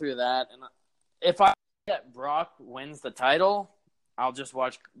skim through that, and if I get Brock wins the title, I'll just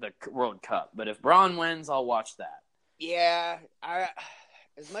watch the World Cup. But if Braun wins, I'll watch that. Yeah,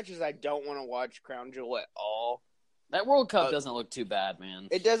 as much as I don't want to watch Crown Jewel at all, that World Cup doesn't look too bad, man.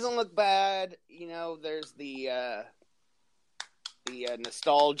 It doesn't look bad. There's the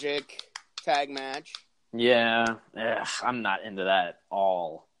nostalgic tag match. Yeah, I'm not into that at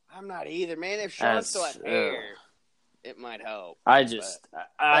all. I'm not either, man. If Sean still had hair, it might help. I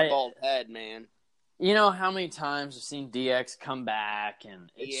bald head, man. You know how many times I've seen DX come back,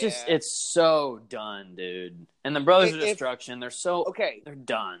 and it's so done, dude. And the Brothers of Destruction, they're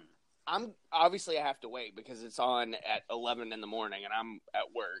done. I have to wait because it's on at 11 in the morning, and I'm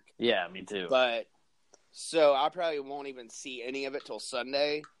at work. Yeah, me too. But so I probably won't even see any of it till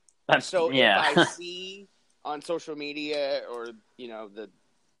Sunday. If I see on social media or the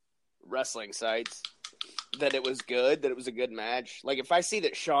wrestling sites that it was good, that it was a good match. Like if I see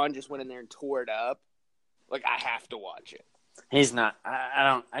that Sean just went in there and tore it up, like I have to watch it. He's not. I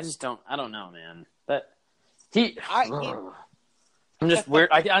don't know, man. I'm just weird.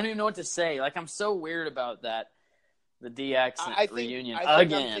 I don't even know what to say. Like I'm so weird about that. The DX reunion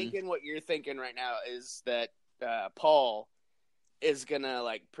again. I'm thinking what you're thinking right now is that Paul is gonna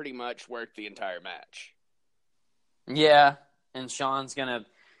pretty much work the entire match. Yeah, and Sean's gonna.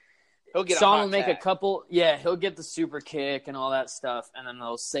 Sean will make a couple. Yeah, he'll get the super kick and all that stuff, and then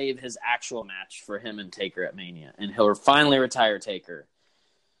they'll save his actual match for him and Taker at Mania, and he'll finally retire Taker.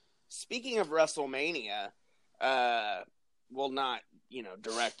 Speaking of WrestleMania, well, not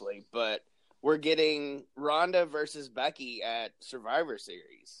directly, but we're getting Ronda versus Becky at Survivor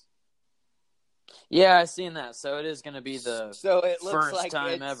Series. Yeah, I've seen that. So it is going to be the it looks first like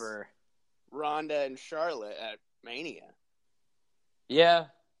time ever. Ronda and Charlotte at Mania. Yeah.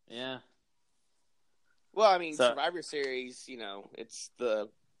 Well, I mean, Survivor Series, it's the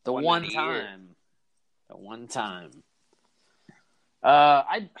one time. The one time.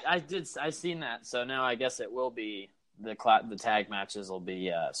 I seen that. So now I guess it will be the tag matches will be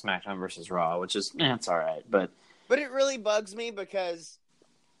SmackDown versus Raw, which is it's all right, but it really bugs me because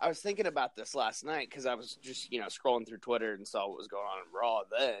I was thinking about this last night because I was just scrolling through Twitter and saw what was going on in Raw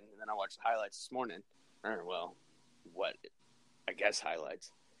then, and then I watched the highlights this morning. Or I guess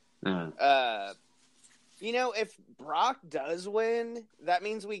highlights. If Brock does win, that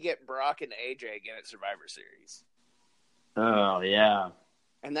means we get Brock and AJ again at Survivor Series. Oh yeah.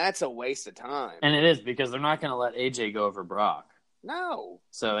 And that's a waste of time. And it is because they're not going to let AJ go over Brock. No.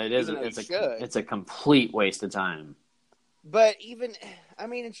 So it is. It's a complete waste of time. But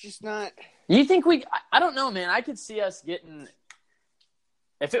it's just not. You think I don't know, man. I could see us getting.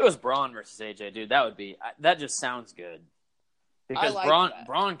 If it was Braun versus AJ, dude, that just sounds good. Because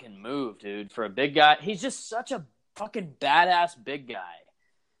Braun can move, dude. For a big guy, he's just such a fucking badass big guy.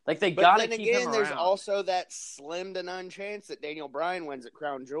 Like they gotta keep him around. But then again, there's also that slim to none chance that Daniel Bryan wins at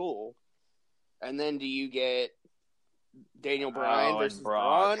Crown Jewel, and then do you get Daniel Bryan versus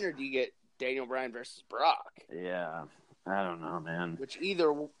Braun, or do you get Daniel Bryan versus Brock? Yeah, I don't know, man. Which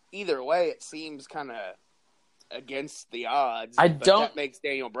either way, it seems kind of against the odds. But that makes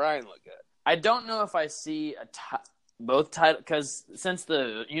Daniel Bryan look good. I don't know if I see both titles because since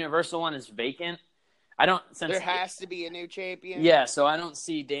the Universal one is vacant. There has to be a new champion. Yeah, so I don't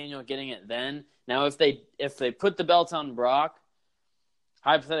see Daniel getting it then. Now, if they put the belt on Brock,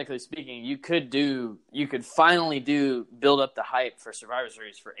 hypothetically speaking, you could finally build up the hype for Survivor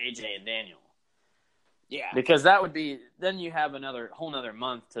Series for AJ and Daniel. Yeah, because that would be then you have whole another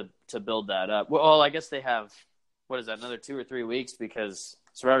month to build that up. Well, I guess they have another 2 or 3 weeks because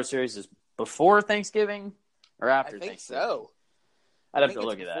Survivor Series is before Thanksgiving or after Thanksgiving. I think so. I'd have to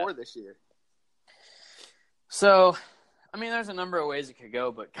look at that. Before this year. So, there's a number of ways it could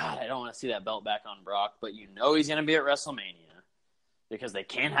go, but God, I don't want to see that belt back on Brock. But he's going to be at WrestleMania because they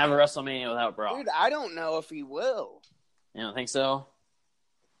can't have a WrestleMania without Brock. Dude, I don't know if he will. You don't think so?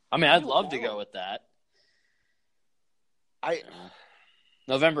 I'd love to go with that.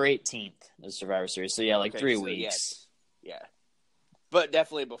 November 18th is Survivor Series, so yeah, 3 weeks. Yeah, but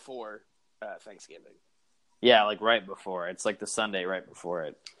definitely before Thanksgiving. Yeah, right before. It's the Sunday right before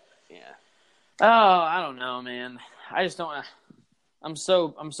it. Yeah. Oh, I don't know, man. I just don't. I'm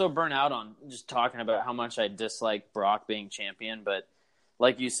so burnt out on just talking about how much I dislike Brock being champion. But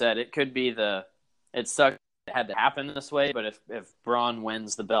like you said, it could be it sucked it had to happen this way. But if Braun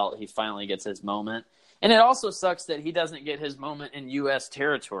wins the belt, he finally gets his moment. And it also sucks that he doesn't get his moment in U.S.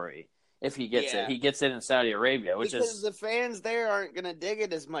 territory. If he gets it, he gets it in Saudi Arabia, because the fans there aren't going to dig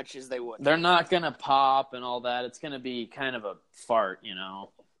it as much as they would. They're not going to pop and all that. It's going to be kind of a fart,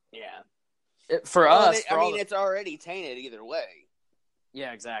 Yeah. For us, it's already tainted either way.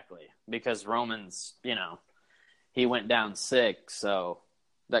 Yeah, exactly. Because Roman's, he went down sick, so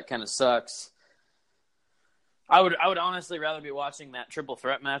that kind of sucks. I would honestly rather be watching that triple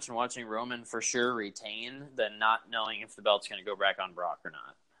threat match and watching Roman for sure retain than not knowing if the belt's going to go back on Brock or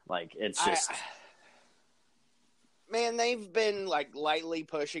not. It's just... Man, they've been, lightly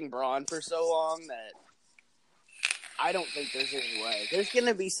pushing Braun for so long that I don't think there's any way. There's going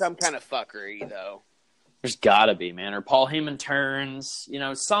to be some kind of fuckery, though. There's gotta be, man. Or Paul Heyman turns,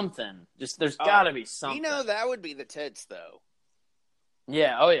 something. Just there's gotta be something. That would be the tits, though.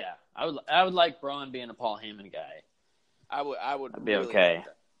 Yeah, oh yeah. I would like Braun being a Paul Heyman guy. I would That'd be really okay. like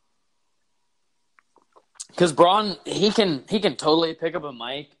that. Because Braun, he can totally pick up a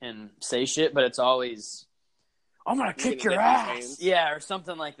mic and say shit, but it's always, I'm gonna kick your ass. Yeah, or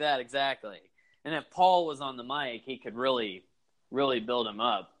something like that, exactly. And if Paul was on the mic, he could really, really build him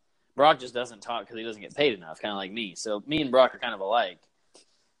up. Brock just doesn't talk because he doesn't get paid enough, kind of like me. So me and Brock are kind of alike.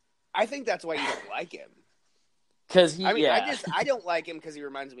 I think that's why you don't like him. Because I don't like him because he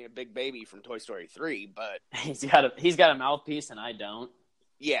reminds me of Big Baby from Toy Story 3. But he's got a mouthpiece and I don't.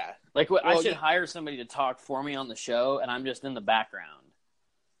 Yeah, I should hire somebody to talk for me on the show, and I'm just in the background,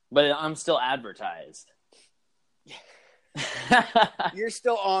 but I'm still advertised. You're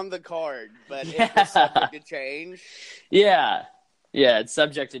still on the card, but it's subject to change. Yeah, it's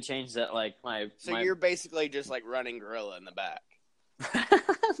subject to change. That you're basically just like running Gorilla in the back,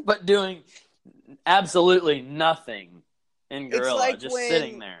 but doing absolutely nothing in Gorilla, like just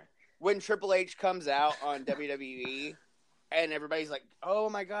sitting there. When Triple H comes out on WWE, and everybody's like, "Oh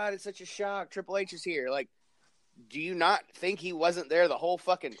my God, it's such a shock! Triple H is here!" Like, do you not think he wasn't there the whole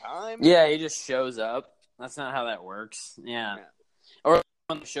fucking time? Yeah, he just shows up. That's not how that works. Yeah. Or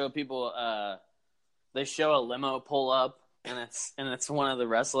on the show, people they show a limo pull up, and it's one of the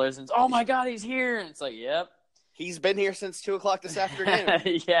wrestlers, and it's, oh my God, he's here, and it's like, yep, he's been here since 2:00 this afternoon.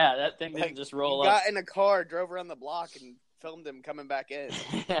 Yeah, that thing didn't just roll up. Got in a car, drove around the block, and filmed him coming back in.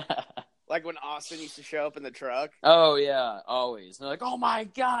 Yeah. Like when Austin used to show up in the truck. Oh yeah, always. And they're like, oh my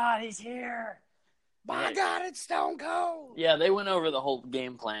God, he's here. My God, it's Stone Cold. Yeah, they went over the whole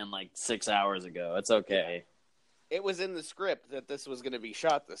game plan like 6 hours ago. It's okay. It was in the script that this was going to be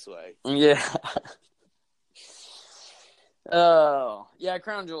shot this way. Yeah. Oh, yeah,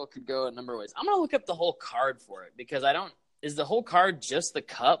 Crown Jewel could go a number of ways. I'm going to look up the whole card for it because is the whole card just the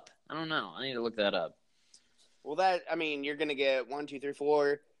cup? I don't know. I need to look that up. Well, you're going to get 1, 2, 3,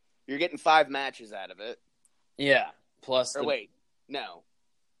 4. You're getting 5 matches out of it. Yeah. Plus. Wait. No.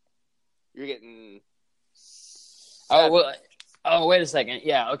 You're getting. Oh, wait a second.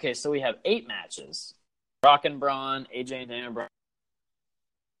 Yeah, okay, so we have 8 matches. Brock and Braun, AJ and Daniel Bryan,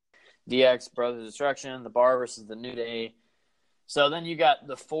 DX, Brothers Destruction, The Bar versus The New Day. So then you got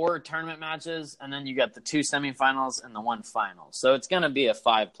the 4 tournament matches, and then you got the 2 semifinals and the 1 final. So it's going to be a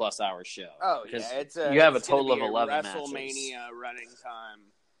 5+ hour show. Oh, yeah. You have a total of 11 matches. WrestleMania running time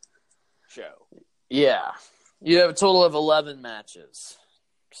show. Yeah. You have a total of 11 matches.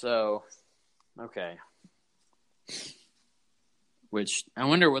 So, okay. Which, I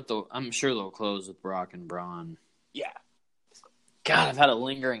wonder I'm sure they'll close with Brock and Braun. Yeah. God, I've had a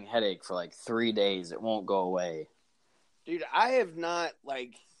lingering headache for like 3 days. It won't go away. Dude, I have not,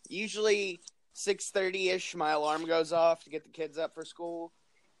 usually 6:30-ish, my alarm goes off to get the kids up for school.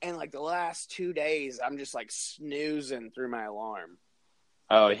 And, the last 2 days, I'm just, snoozing through my alarm.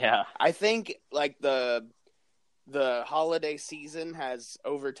 Oh, yeah. I think, the holiday season has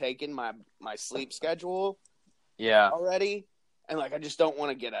overtaken my sleep schedule. Yeah. Already. And, I just don't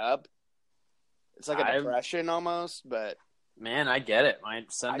want to get up. It's like a depression almost, but... Man, I get it. My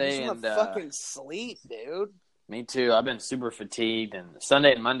Sunday I just want to fucking sleep, dude. Me too. I've been super fatigued, and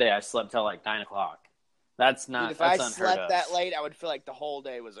Sunday and Monday I slept till 9 o'clock. That's not. Dude, if that's I slept that late, I would feel like the whole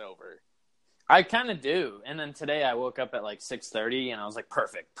day was over. I kind of do. And then today I woke up at 6:30, and I was like,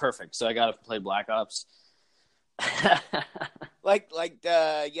 perfect. So I got up and played Black Ops.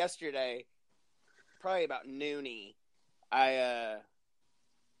 Yesterday, probably about noony, I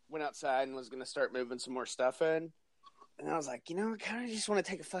went outside and was going to start moving some more stuff in. And I was like, I kind of just want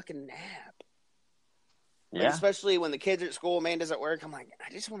to take a fucking nap. Yeah. Especially when the kids are at school, Amanda's at work. I'm like, I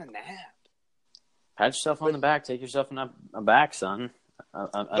just want to nap. Pat yourself on the back. Take yourself a back, son.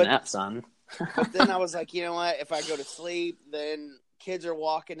 A nap, son. But then I was like, you know what? If I go to sleep, then kids are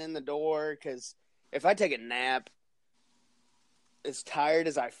walking in the door. Because if I take a nap, as tired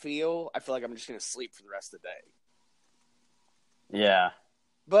as I feel like I'm just going to sleep for the rest of the day. Yeah.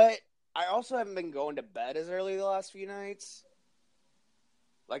 But I also haven't been going to bed as early the last few nights.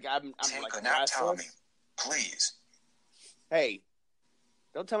 I'm take like a nap, restless. Tommy. Please. Hey,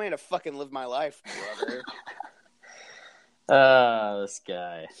 don't tell me how to fucking live my life, brother. This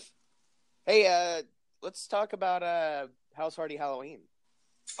guy. Hey, let's talk about House Party Halloween.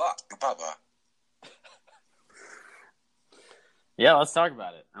 Fuck, Bubba. Yeah, let's talk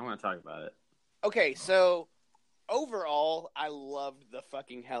about it. I want to talk about it. Okay, so overall, I loved the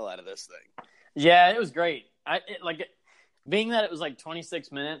fucking hell out of this thing. Yeah, it was great. Being that it was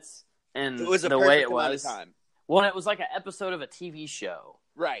 26 minutes and it was the way it was. Well, it was like an episode of a TV show.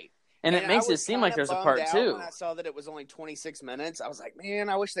 Right. And it makes I it was seem like kinda there's a bummed part out 2. When I saw that it was only 26 minutes, I was like, man,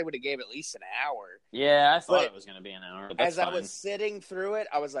 I wish they would have gave at least an hour. Yeah, I thought But it was going to be an hour. But that's As fine. I was sitting through it,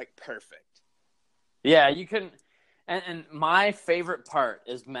 I was like, perfect. Yeah, you couldn't. And my favorite part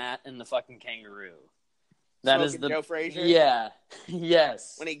is Matt and the fucking kangaroo. That Smoking is the Joe Frazier? Yeah,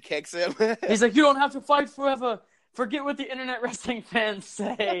 yes. When he kicks him. He's like, you don't have to fight forever. Forget what the internet wrestling fans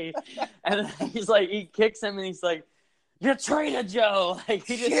say. And then he's like, he kicks him and he's like, you're traitor, Joe. Like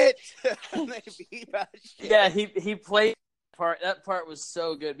he shit. They beat about shit. Yeah, he played part. That part was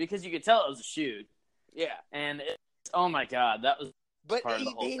so good because you could tell it was a shoot. Yeah. And oh my god, that was. But part of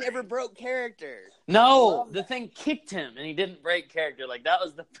the whole he thing. never broke character. No, the thing kicked him and he didn't break character. Like that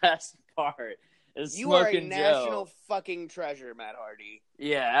was the best part. Is You are a Smoking national Joe. fucking treasure, Matt Hardy.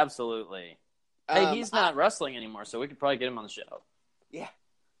 Yeah, absolutely. Hey, he's not wrestling anymore, so we could probably get him on the show. Yeah.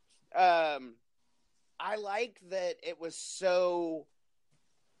 I like that it was so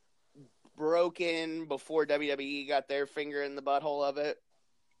broken before WWE got their finger in the butthole of it.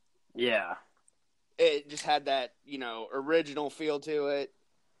 Yeah. It just had that, original feel to it.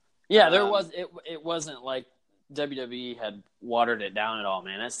 Yeah, there was it wasn't like WWE had watered it down at all,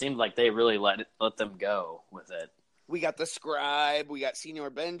 man. It seemed like they really let them go with it. We got the Scribe, we got Senior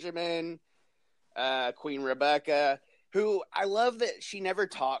Benjamin, Queen Rebecca, who I love that she never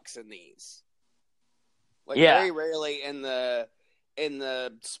talks in these. Like very rarely in the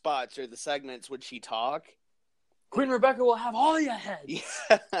spots or the segments would she talk. Queen Rebecca will have all your heads.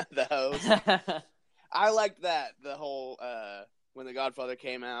 Yeah, the host. I liked that, the whole when the Godfather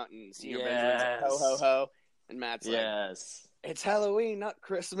came out and Senior Benjamin's like, ho ho ho, and Matt's like, it's Halloween, not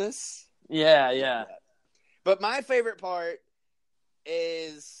Christmas. Yeah. But my favorite part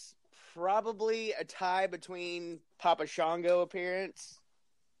is probably a tie between Papa Shango appearance.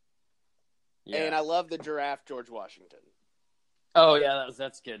 Yeah. And I love the giraffe George Washington. Oh yeah,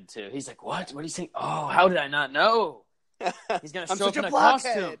 that's good too. He's like, what? What do you think? Oh, how did I not know? He's gonna show up in a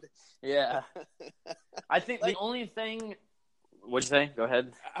costume. Yeah. I think the only thing. What'd you say? Go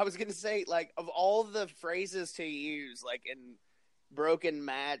ahead. I was gonna say, like, of all the phrases to use, like in Broken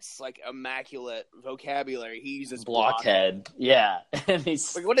Matt's like immaculate vocabulary, he uses blockhead. Yeah, and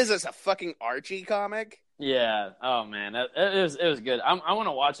he's like, what is this? A fucking Archie comic? Yeah. Oh man, it was good. I want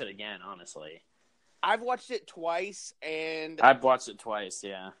to watch it again. Honestly, I've watched it twice, and I've watched it twice.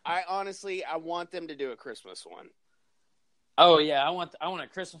 Yeah. I want them to do a Christmas one. Oh yeah, I want a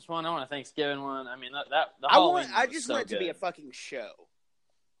Christmas one. I want a Thanksgiving one. I mean I just want it to be a fucking show.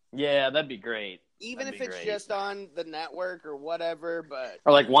 Yeah, that'd be great. Even if it's just on the network or whatever, but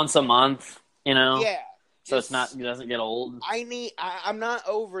or like once a month, Yeah. So it doesn't get old. I'm not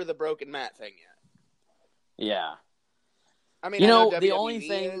over the Broken Matt thing yet. Yeah. I mean, the WWE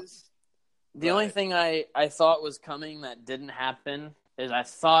only thing I thought was coming that didn't happen is I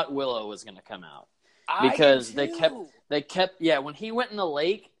thought Willow was going to come out because they kept when he went in the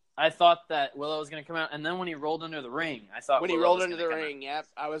lake. I thought that Willow was going to come out, and then when he rolled under the ring, I thought he rolled under the ring. Yep,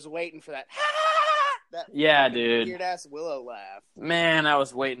 I was waiting for that. Dude, weird ass Willow laugh. Man, I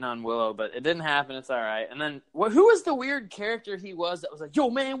was waiting on Willow, but it didn't happen. It's all right. And then who was the weird character he was that was like, "Yo,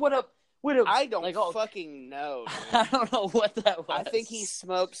 man, what up?" I don't fucking know. I don't know what that was. I think he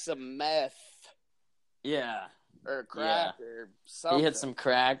smoked some meth. Yeah. Or crack or something. He had some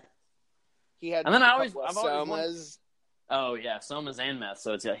crack. He had and then I've always Somas. Oh yeah, Somas and meth.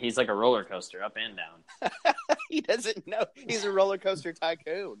 So he's like a roller coaster up and down. He doesn't know. He's a roller coaster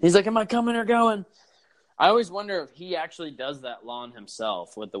tycoon. He's like, "Am I coming or going?" I always wonder if he actually does that lawn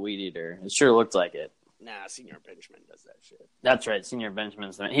himself with the weed eater. It sure looked like it. Nah, Senior Benjamin does that shit. That's right, Senior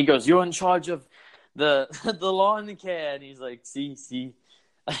Benjamin's the man. He goes, "You're in charge of the lawn care," and he's like, "See."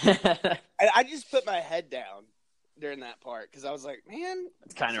 I just put my head down during that part because I was like, "Man,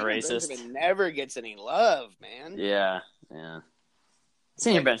 it's kind of racist." Benjamin never gets any love, man. Yeah.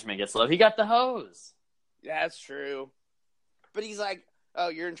 Senior Benjamin gets love. He got the hose. Yeah, that's true. But he's like, "Oh,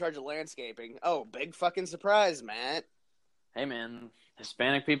 you're in charge of landscaping. Oh, big fucking surprise, Matt." Hey, man.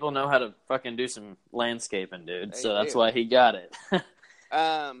 Hispanic people know how to fucking do some landscaping, dude. So that's why he got it.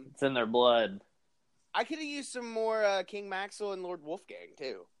 It's in their blood. I could have used some more King Maxwell and Lord Wolfgang,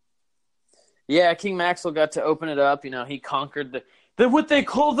 too. Yeah, King Maxwell got to open it up. He conquered the what they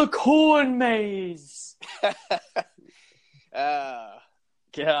call the corn maze.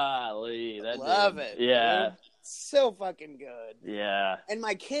 Golly. Love it. Yeah. Dude. So fucking good. Yeah. And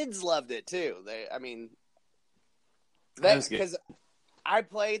my kids loved it, too. Because I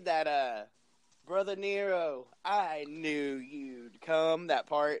played that Brother Nero, I knew you'd come, that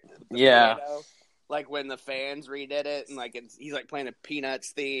part. Yeah. Piano, like when the fans redid it and he's like playing a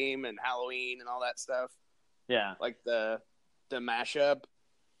Peanuts theme and Halloween and all that stuff. Yeah. like the mashup,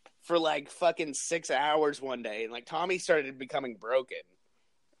 for like fucking 6 hours one day, and like Tommy started becoming broken.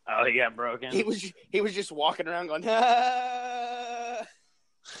 Oh, he got broken. He was just walking around going, ah.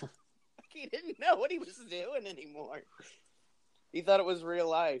 He didn't know what he was doing anymore. He thought it was real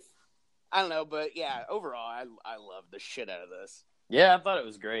life. I don't know, but yeah, overall, I love the shit out of this. Yeah, I thought it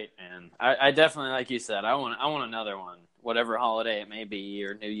was great, man. I definitely, like you said, I want another one, whatever holiday it may be,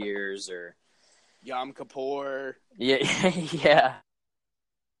 or New Year's, or Yom Kippur. Yeah, yeah.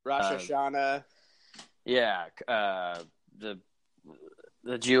 Rosh Hashanah. Yeah, the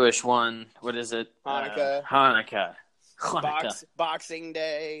Jewish one. What is it? Hanukkah. Hanukkah. Boxing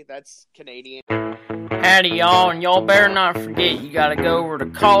Day. That's Canadian. Howdy, y'all, and y'all better not forget you gotta go over to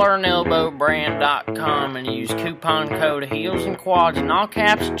collarandelbowbrand.com and use coupon code Heels and Quads in all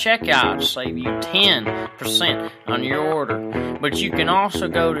caps at checkout to save you 10% on your order. But you can also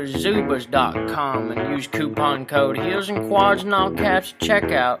go to zubas.com and use coupon code Heels and Quads in all caps at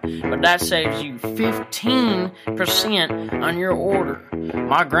checkout, but that saves you 15% on your order.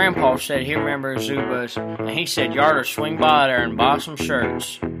 My grandpa said he remembers Zubas, and he said you ought to swing by there and buy some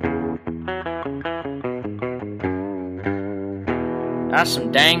shirts. That's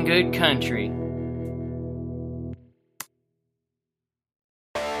some dang good country.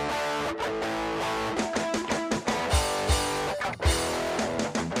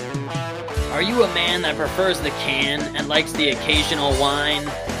 Are you a man that prefers the can and likes the occasional wine?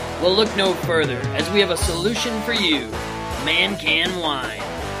 Well, look no further, as we have a solution for you. Man Can Wine.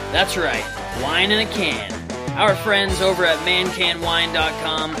 That's right, wine in a can. Our friends over at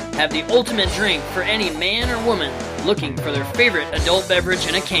mancanwine.com have the ultimate drink for any man or woman looking for their favorite adult beverage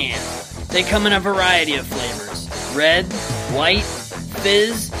in a can. They come in a variety of flavors: red, white,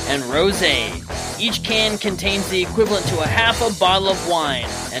 fizz, and rosé. Each can contains the equivalent to a half a bottle of wine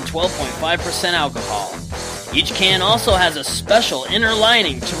and 12.5% alcohol. Each can also has a special inner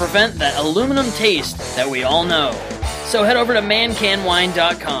lining to prevent that aluminum taste that we all know. So head over to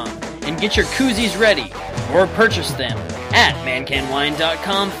mancanwine.com and get your koozies ready, or purchase them at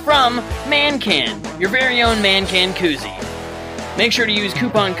mancanwine.com from ManCan, your very own ManCan koozie. Make sure to use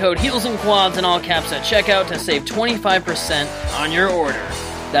coupon code Heels and Quads in all caps at checkout to save 25% on your order.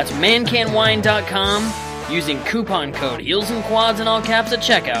 That's mancanwine.com, using coupon code Heels and Quads in all caps at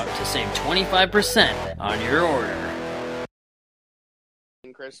checkout to save 25% on your order.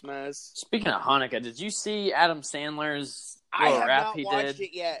 Christmas. Speaking of Hanukkah, did you see Adam Sandler's I little have rap not he watched did?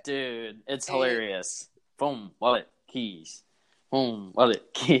 it yet. Dude, it's hilarious. Boom, wallet, keys. Boom,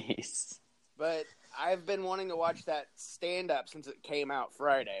 wallet, keys. But I've been wanting to watch that stand-up since it came out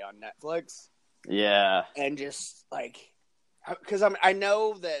Friday on Netflix. Yeah. And just, like, because I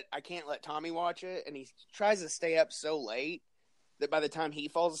know that I can't let Tommy watch it, and he tries to stay up so late that by the time he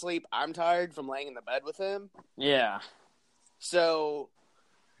falls asleep, I'm tired from laying in the bed with him. Yeah. So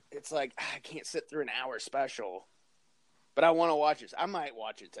it's like, I can't sit through an hour special. But I want to watch it. I might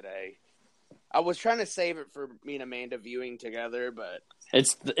watch it today. I was trying to save it for me and Amanda viewing together, but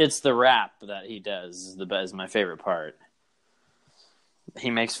it's the rap that he does is my favorite part. He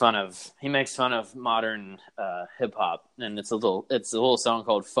makes fun of modern hip hop, and it's a little song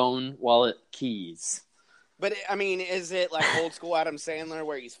called "Phone, Wallet, Keys." But I mean, is it like old school Adam Sandler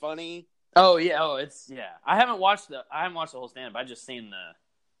where he's funny? Oh yeah, I haven't watched the whole stand-up. I just seen the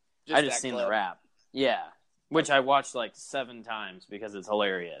rap. Yeah, which I watched like 7 times because it's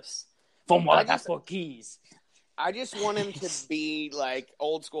hilarious. Phone, wallet, passport, keys. I just want him to be like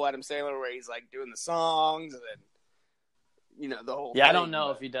old school Adam Sandler, where he's like doing the songs and then, the whole. Yeah, thing, I don't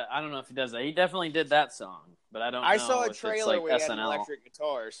know if he does. I don't know if he does that. He definitely did that song, but I don't. I saw a trailer where he had an SNL. electric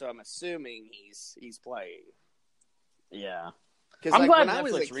guitar, so I'm assuming he's playing. Yeah, because I'm glad when Netflix I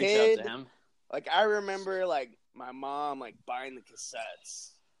was a reached kid, out to him. Like I remember, like my mom like buying the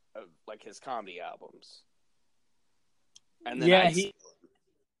cassettes of like his comedy albums, and then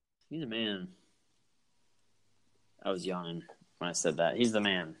he's a man. I was young when I said that. He's the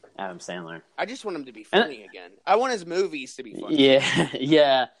man, Adam Sandler. I just want him to be funny again. I want his movies to be funny. Yeah,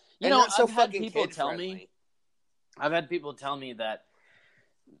 yeah. I've had people tell me. I've had people tell me that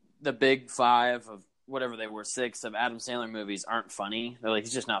the big 5 of whatever they were 6 of Adam Sandler movies aren't funny. They're like,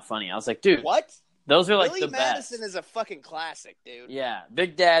 he's just not funny. I was like, dude, what? Those are like Billy the Madison best. is a fucking classic, dude. Yeah,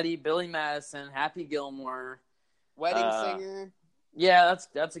 Big Daddy, Billy Madison, Happy Gilmore, Wedding Singer. Yeah,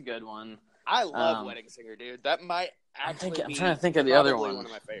 that's a good one. I love Wedding Singer, dude. That might actually be I'm trying to think of the other one. One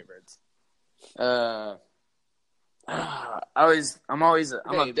of my favorites. I'm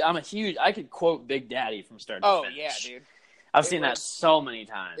a huge. I could quote Big Daddy from start to finish. Yeah, dude. I've seen that so many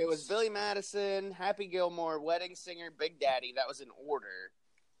times. It was Billy Madison, Happy Gilmore, Wedding Singer, Big Daddy. That was in order.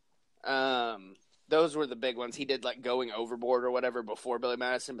 those were the big ones. He did like Going Overboard or whatever before Billy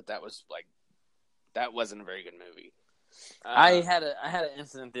Madison, but that wasn't a very good movie. I had an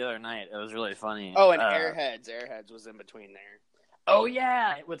incident the other night. It was really funny. Oh, and Airheads. Airheads was in between there. Oh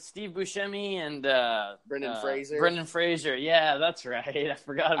yeah, with Steve Buscemi and Brendan Fraser. Brendan Fraser. Yeah, that's right. I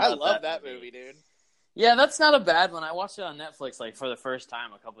forgot about that. I love that movie, dude. Yeah, that's not a bad one. I watched it on Netflix like for the first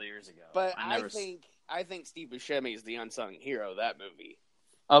time a couple of years ago. But I think Steve Buscemi is the unsung hero of that movie.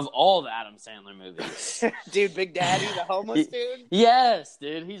 Of all the Adam Sandler movies. Dude, Big Daddy, the homeless dude? Yes,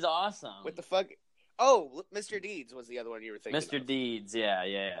 dude. He's awesome. What the fuck? Oh, Mr. Deeds was the other one you were thinking Mr. of. Deeds, yeah.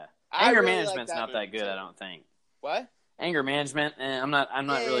 Anger Anger Management's not that good, I don't think. What? Anger Management, I'm not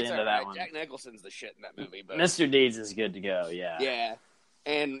really into that one. Jack Nicholson's the shit in that movie. But Mr. Deeds is good to go, yeah. Yeah.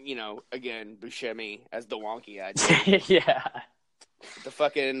 And, again, Buscemi as the wonky guy. Yeah. The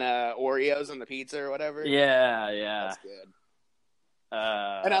fucking Oreos on the pizza or whatever. Yeah. That's good.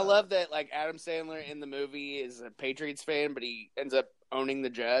 And I love that, like, Adam Sandler in the movie is a Patriots fan, but he ends up owning the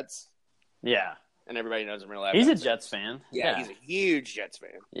Jets. Yeah. And everybody knows him in real life. He's a Jets fan. Yeah, he's a huge Jets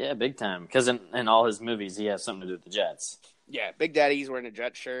fan. Yeah, big time. Because in all his movies, he has something to do with the Jets. Yeah, Big Daddy's wearing a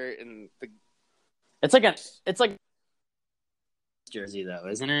Jets shirt, and it's like jersey though,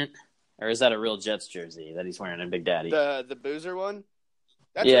 isn't it? Or is that a real Jets jersey that he's wearing in Big Daddy? The Boozer one.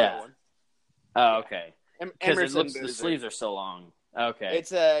 That's yeah. one. Oh, okay. Because the sleeves are so long. Okay.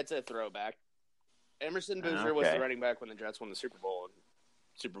 It's a throwback. Emerson Boozer was the running back when the Jets won the Super Bowl in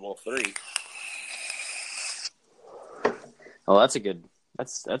Super Bowl III. Oh, that's good.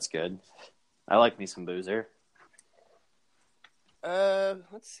 I like me some Boozer. Let's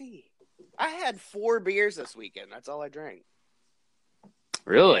see. I had 4 beers this weekend. That's all I drank.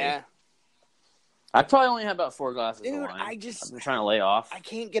 Really? Yeah. I probably only had about 4 glasses of Dude, wine. I've been trying to lay off. I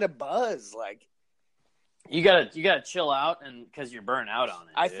can't get a buzz. Like, you gotta chill out, and because you're burnt out on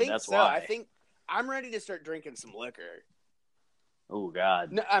it. I dude. think That's so. why. I think I'm ready to start drinking some liquor. Oh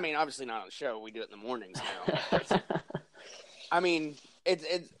God. No, I mean, obviously not on the show. We do it in the mornings now. I mean, it's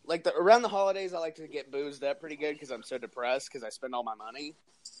like around the holidays, I like to get boozed up pretty good because I'm so depressed because I spend all my money.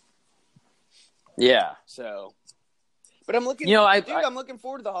 Yeah. So, but I'm looking. I'm looking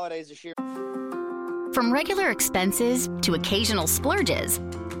forward to the holidays this year. From regular expenses to occasional splurges,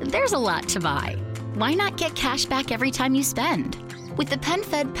 there's a lot to buy. Why not get cash back every time you spend? With the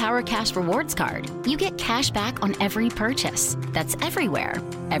PenFed Power Cash Rewards Card, you get cash back on every purchase. That's everywhere,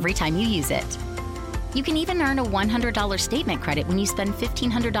 every time you use it. You can even earn a $100 statement credit when you spend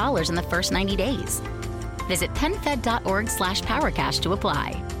 $1,500 in the first 90 days. Visit PenFed.org/PowerCash to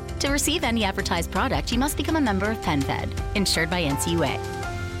apply. To receive any advertised product, you must become a member of PenFed, insured by NCUA.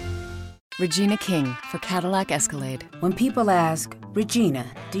 Regina King for Cadillac Escalade. When people ask, Regina,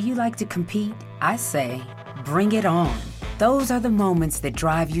 do you like to compete? I say, bring it on. Those are the moments that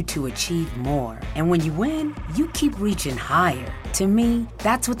drive you to achieve more. And when you win, you keep reaching higher. To me,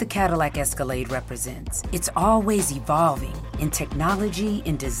 that's what the Cadillac Escalade represents. It's always evolving in technology,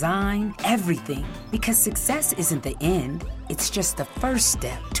 in design, everything. Because success isn't the end, it's just the first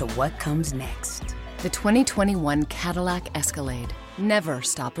step to what comes next. The 2021 Cadillac Escalade. Never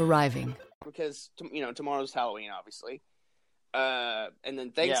stop arriving. Because, tomorrow's Halloween, obviously. And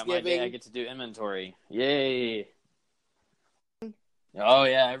then Thanksgiving. Yeah, my day I get to do inventory. Yay. Oh,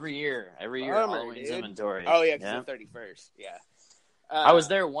 yeah, every year. Halloween's inventory. Oh, yeah, because the 31st. Yeah. I was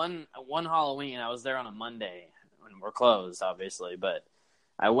there one Halloween. I was there on a Monday when we're closed, obviously. But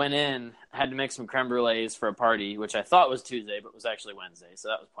I went in, had to make some creme brulees for a party, which I thought was Tuesday, but was actually Wednesday. So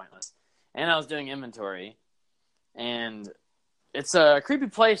that was pointless. And I was doing inventory. And it's a creepy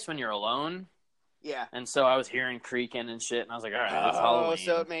place when you're alone. Yeah. And so I was hearing creaking and shit. And I was like, all right, it's Halloween.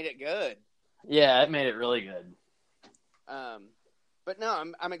 So it made it good. Yeah, it made it really good. But no,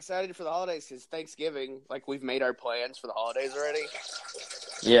 I'm excited for the holidays because Thanksgiving, like, we've made our plans for the holidays already.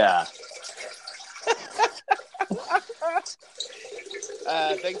 Yeah.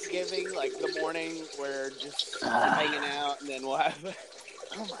 Thanksgiving, like, the morning, we're just hanging out, and then we'll have...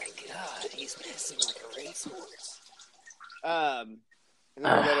 Oh, my God, he's pissing like a racehorse. And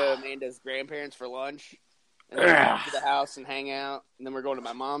then we'll go to Amanda's grandparents for lunch, and then we'll go to the house and hang out, and then we're going to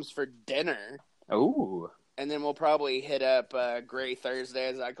my mom's for dinner. Ooh. And then we'll probably hit up Gray Thursday,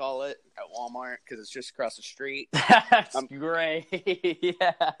 as I call it, at Walmart, because it's just across the street. That's great.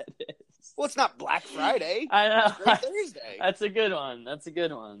 Yeah, it is. Well, it's not Black Friday. I know. It's Gray Thursday. That's a good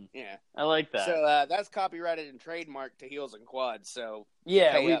one. Yeah. I like that. So that's copyrighted and trademarked to Heels and Quads, so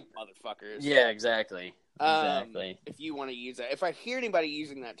pay up, motherfuckers. Yeah, exactly. If you want to use that. If I hear anybody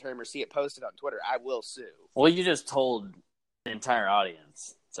using that term or see it posted on Twitter, I will sue. Well, you just told the entire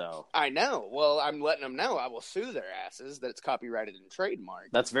audience. So I know. Well, I'm letting them know I will sue their asses that it's copyrighted and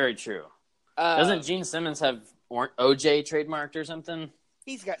trademarked. That's very true. Doesn't Gene Simmons have OJ trademarked or something?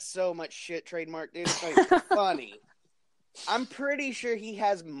 He's got so much shit trademarked, dude. It's not even funny. I'm pretty sure he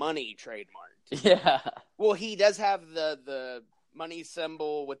has money trademarked. Yeah. Well, he does have the money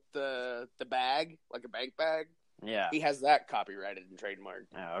symbol with the bag, like a bank bag. Yeah. He has that copyrighted and trademarked.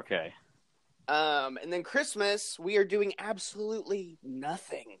 Oh, okay. And then Christmas, we are doing absolutely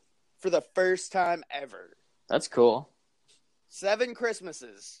nothing for the first time ever. That's cool. 7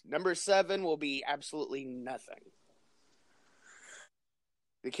 Christmases. Number 7 will be absolutely nothing.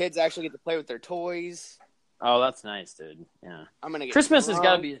 The kids actually get to play with their toys. Oh, that's nice, dude. Yeah. I'm gonna get Christmas drunk. has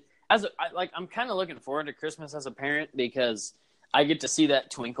got to be I'm kind of looking forward to Christmas as a parent because I get to see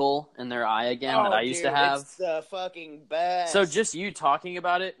that twinkle in their eye again that I used to have. It's the fucking best. So just you talking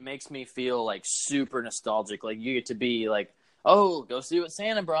about it makes me feel like super nostalgic. Like you get to be like, oh, go see what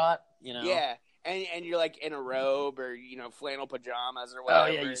Santa brought. You know? Yeah. And you're like in a robe or, flannel pajamas or Oh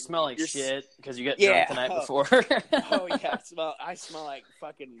whatever. yeah, you smell like shit because you got Yeah. drunk the night before. Oh yeah, I smell like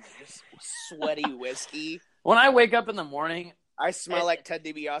fucking just sweaty whiskey. When I wake up in the morning, I smell like Ted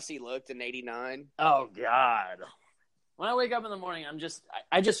DiBiase looked in '89. oh god. When I wake up in the morning,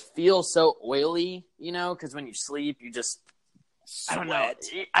 I just feel so oily, because when you sleep, you just I don't know.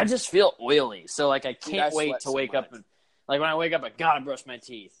 I just feel oily, so like I can't wait to wake up. And, like when I wake up, I gotta brush my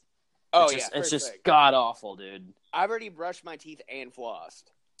teeth. Oh It's just god awful, dude. I've already brushed my teeth and flossed.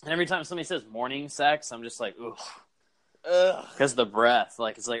 And every time somebody says morning sex, I'm just like, ugh. Ugh. Because the breath,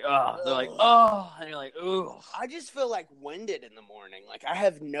 like it's like, oh, they're like, oh, and you're like, ooh. I just feel like winded in the morning. Like I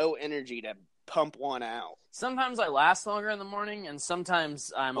have no energy to pump one out. Sometimes I last longer in the morning, and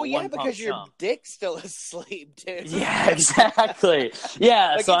sometimes I'm a one-pump because your chump. dick's still asleep, dude. Yeah, exactly.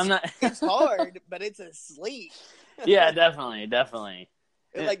 Yeah, Like, so I'm not. It's hard, but it's asleep. Yeah, definitely.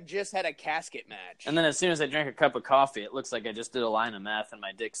 It like just had a casket match. And then as soon as I drink a cup of coffee, it looks like I just did a line of meth, and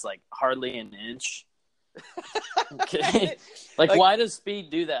my dick's like hardly an inch. Okay. Like, why does speed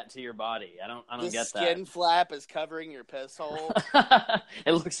do that to your body? I don't get that. The skin flap is covering your piss hole.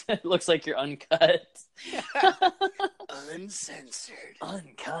 It looks like you're uncut. Uncensored.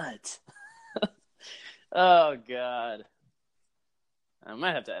 Uncut. Oh god. I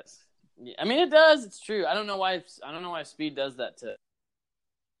might have to ask. I mean, it does. It's true. I don't know why speed does that to.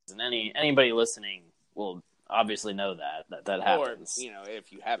 And anybody listening will obviously know that happens. Or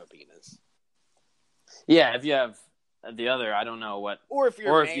if you have a penis. Yeah, if you have the other, I don't know what. Or if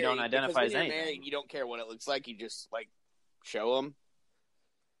you're married, if you don't identify as anything. Married, you don't care what it looks like. You just show them.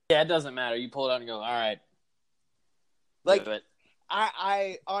 Yeah, it doesn't matter. You pull it out and go, all right. Like, do it.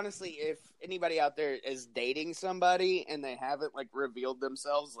 I honestly, if anybody out there is dating somebody and they haven't revealed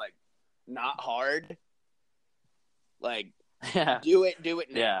themselves not hard, yeah, do it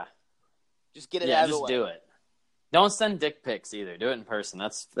now. Yeah, just get it out of the way. Just do it. Don't send dick pics either. Do it in person.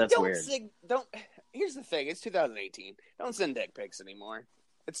 That's weird. Here's the thing. It's 2018. Don't send dick pics anymore.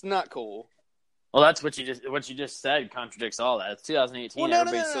 It's not cool. Well, that's what you just said contradicts all that. It's 2018. Well,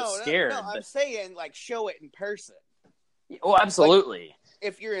 Everybody's so scared. No, I'm saying show it in person. Oh, absolutely.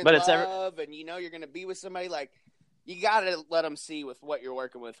 If you're in love and you're going to be with somebody, you got to let them see with what you're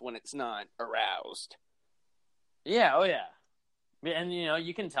working with when it's not aroused. Yeah. Oh, yeah. And,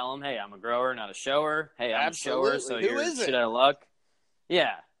 you can tell them, hey, I'm a grower, not a shower. Hey, I'm Absolutely. a shower, so Who you're is shit it? out of luck.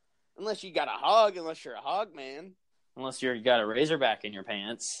 Yeah. Unless you got a hog, unless you're a hog man. Unless you got a Razorback in your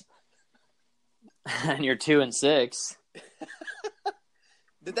pants. And you're 2-6.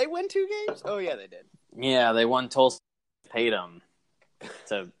 Did they win 2 games? Oh, yeah, they did. Yeah, they won. Tulsa paid them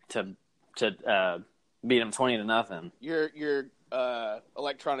to beat them 20-0. Your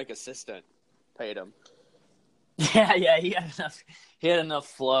electronic assistant paid them. Yeah, he had enough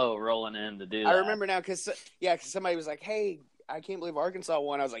flow rolling in to do that. I remember now because somebody was like, "Hey, I can't believe Arkansas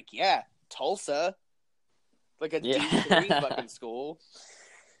won." I was like, "Yeah, Tulsa, like a D3 fucking school."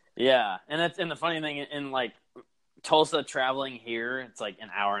 Yeah, and the funny thing in Tulsa traveling here, it's an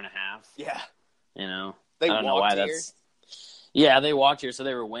hour and a half. Yeah, I don't know why that's. Yeah, they walked here, so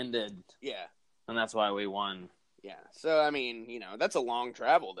they were winded. Yeah, and that's why we won. Yeah, so I mean, that's a long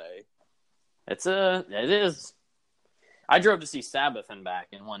travel day. It is. I drove to see Sabbath and back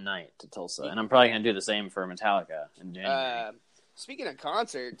in one night to Tulsa, and I'm probably going to do the same for Metallica in January. Speaking of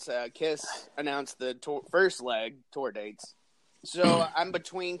concerts, Kiss announced the first leg tour dates. So I'm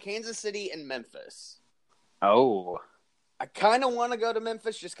between Kansas City and Memphis. Oh. I kind of want to go to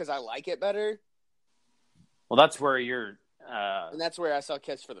Memphis just because I like it better. Well, that's where you're... and that's where I saw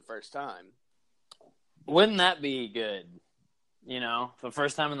Kiss for the first time. Wouldn't that be good? The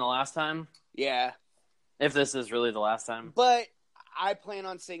first time and the last time? Yeah. If this is really the last time. But I plan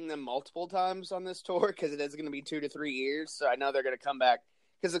on seeing them multiple times on this tour because it is going to be 2 to 3 years. So I know they're going to come back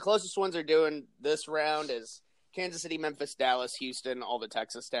because the closest ones are doing this round is Kansas City, Memphis, Dallas, Houston, all the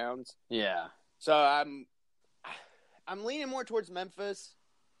Texas towns. Yeah. So I'm leaning more towards Memphis,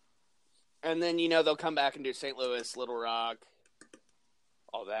 and then they'll come back and do St. Louis, Little Rock,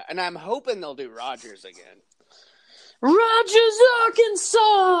 all that, and I'm hoping they'll do Rogers again. Rogers,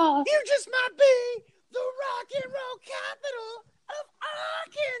 Arkansas. You just might be the rock and roll capital of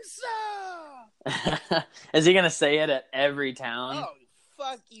Arkansas. Is he gonna say it at every town? Oh,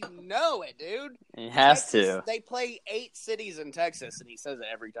 fuck, you know it, dude. He has Texas, to. They play 8 cities in Texas, and he says it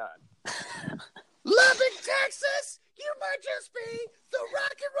every time. Lubbock, Texas, you might just be the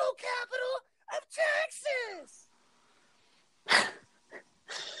rock and roll capital of Texas.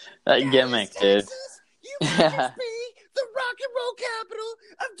 That Dallas, gimmick, dude. Texas, you might just be the rock and roll capital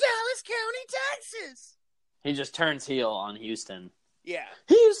of Dallas County, Texas. He just turns heel on Houston. Yeah.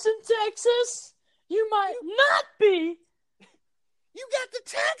 Houston, Texas, you might not be. You got the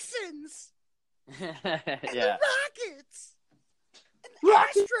Texans and Yeah. the Rockets and the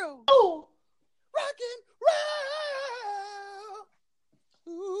Astros. Oh. Rock and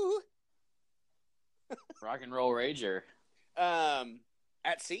roll. Ooh. Rock and roll rager.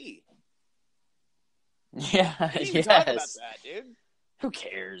 At sea. Yeah, We didn't even yes. talk about that, dude. Who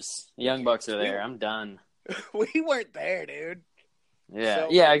cares? The Young Bucks are there. I'm done. We weren't there, dude. Yeah, So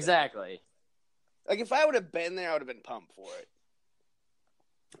yeah, good. exactly. Like, if I would have been there, I would have been pumped for it.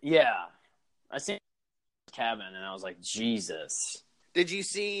 Yeah. I seen cabin and I was like, Jesus. Did you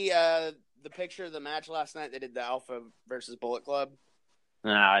see the picture of the match last night? They did the Alpha versus Bullet Club.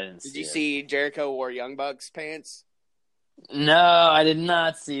 No, I didn't Did see you it. see Jericho wore Young Bucks pants? No, I did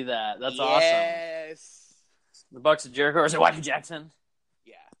not see that. That's awesome. Yes. The Bucks of Jericho, or is it Wyatt Jackson?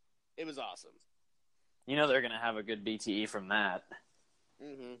 Yeah. It was awesome. You know they're going to have a good BTE from that.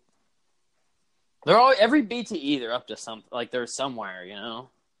 Mm-hmm. They're all every BTE they're up to something, like they're somewhere, you know.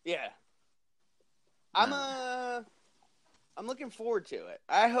 Yeah. I'm looking forward to it.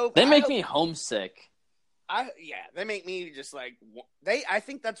 I hope They make me homesick. they make me just like I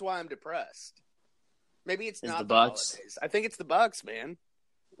think that's why I'm depressed. Maybe it's not the the Bucks? holidays. I think it's the Bucks, man.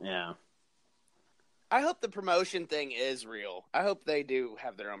 Yeah. I hope the promotion thing is real. I hope they do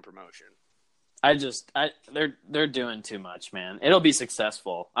have their own promotion. They're doing too much, man. It'll be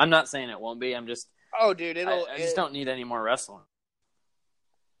successful. I'm not saying it won't be. Oh, dude, I just don't need any more wrestling.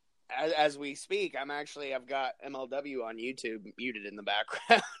 As we speak, I've got MLW on YouTube muted in the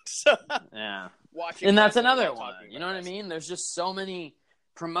background, so Yeah. watching. And that's wrestling another while one. talking You about know what I wrestling. mean? There's just so many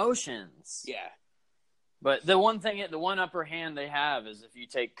promotions. Yeah, But the one upper hand they have is if you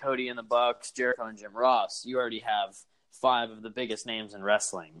take Cody and the Bucks, Jericho and Jim Ross, you already have 5 of the biggest names in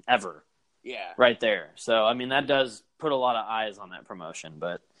wrestling ever yeah. right there. So, I mean, that does put a lot of eyes on that promotion.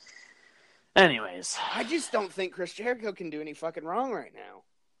 But anyways, I just don't think Chris Jericho can do any fucking wrong right now.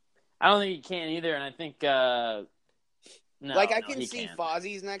 I don't think he can either. And I think, I can see can.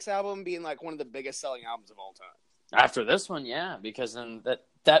 Fozzie's next album being like one of the biggest selling albums of all time. After this one, yeah, because then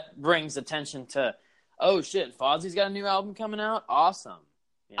that brings attention to, oh shit, Fozzie's got a new album coming out? Awesome.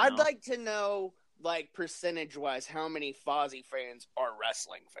 You know? I'd like to know, like, percentage-wise, how many Fozzie fans are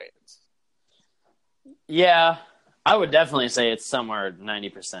wrestling fans. Yeah, I would definitely say it's somewhere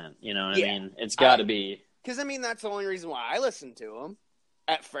 90%. You know what I mean? It's got to be. Because, I mean, that's the only reason why I listened to him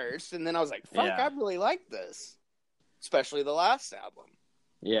at first. And then I was like, fuck, Yeah. I really like this. Especially the last album.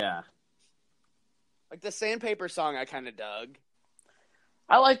 Yeah. Like, the Sandpaper song I kind of dug.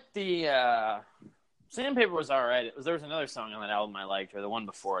 I like the Sandpaper was all right. There was another song on that album I liked, or the one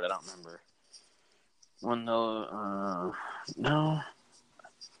before it. I don't remember. No.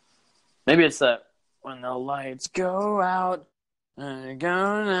 Maybe it's that when the lights go out, go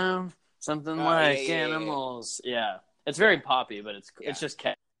down, something like yeah. animals. Yeah. It's very poppy, but it's just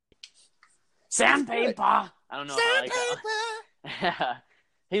catchy. Sandpaper. I don't know. How I like Sandpaper! that.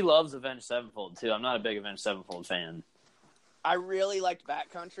 He loves Avenged Sevenfold too. I'm not a big Avenged Sevenfold fan. I really liked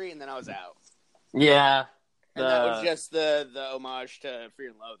Backcountry, and then I was out. Yeah. And that was just the homage to Fear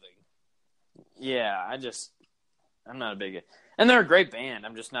and Loathing. Yeah, I'm not a big, and they're a great band.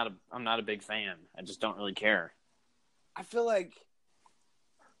 I'm not a big fan. I just don't really care. I feel like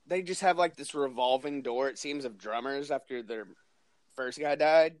they just have like this revolving door, it seems, of drummers after their first guy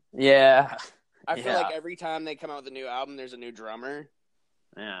died. Yeah. I feel Yeah. like every time they come out with a new album, there's a new drummer.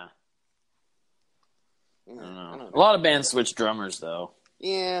 Yeah. I I don't know. don't know. A lot of bands switch drummers though.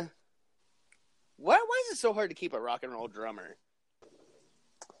 Yeah. Why is it so hard to keep a rock and roll drummer?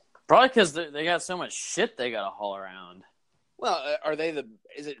 Probably because they got so much shit they got to haul around. Well,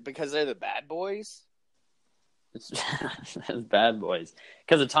 is it because they're the bad boys? It's Bad Boys.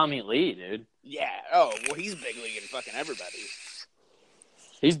 Because of Tommy Lee, dude. Yeah. Oh, well, he's big league in fucking everybody.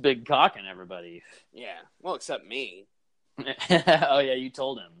 He's big cocking everybody. Yeah. Well, except me. Oh, yeah, you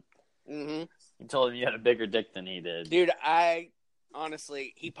told him. Mm-hmm. You told him you had a bigger dick than he did. Dude,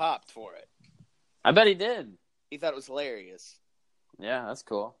 honestly, he popped for it. I bet he did. He thought it was hilarious. Yeah, that's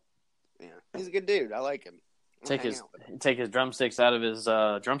cool. Yeah. He's a good dude. I like him. Take his drumsticks out of his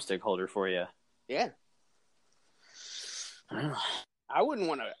drumstick holder for you. Yeah. I wouldn't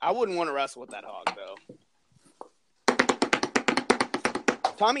want to wrestle with that hog though.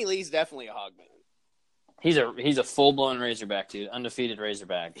 Tommy Lee's definitely a hog man. He's a full blown Razorback, dude. Undefeated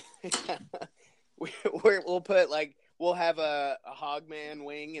Razorback. We'll have a hog man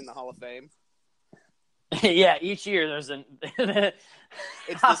wing in the Hall of Fame. Yeah, each year there's it's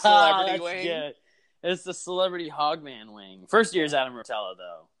the celebrity wing. Yeah, it's the celebrity hogman wing. First year is Adam Rotella,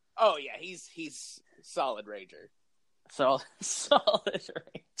 though. Oh yeah, he's solid rager. Solid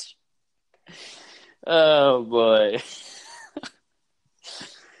rage. Oh boy,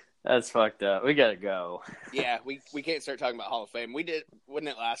 that's fucked up. We gotta go. Yeah, we can't start talking about Hall of Fame. We did, wasn't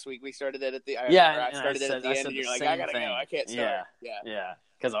it last week? We started it at the I started it at the end, and you're like, I gotta go. I can't start. Yeah,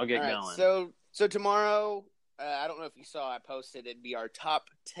 because I'll get going. So tomorrow, I don't know if you saw, I posted it'd be our top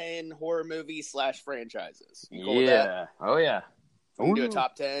 10 horror movies / franchises. You cool with that? Oh yeah. We can do a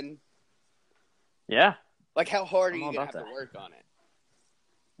top 10. Yeah. Like, how hard are you gonna have to work on it?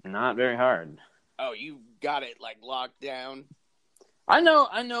 Not very hard. Oh, you got it like locked down. I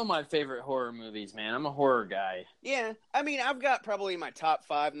know my favorite horror movies, man. I'm a horror guy. Yeah, I mean, I've got probably my top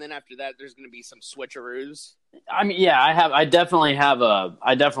 5, and then after that, there's going to be some switcheroos. I mean, yeah, I definitely have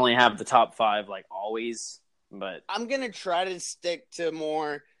the top 5, like always. But I'm gonna try to stick to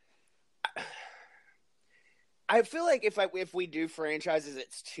more. I feel like if we do franchises,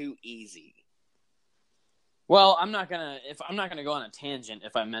 it's too easy. Well, I'm not gonna go on a tangent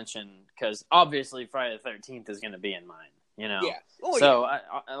if I mention, because obviously Friday the 13th is gonna be in mine. You know. Yeah. Oh, so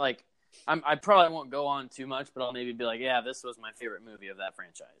yeah. I probably won't go on too much, but I'll maybe be like, yeah, this was my favorite movie of that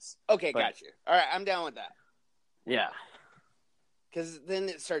franchise. Okay, got you. All right, I'm down with that. Yeah. Because then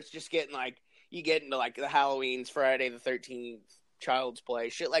it starts just getting like, you get into like the Halloween's, Friday the 13th, Child's Play,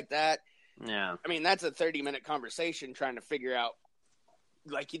 shit like that. Yeah. I mean, that's a 30-minute conversation trying to figure out,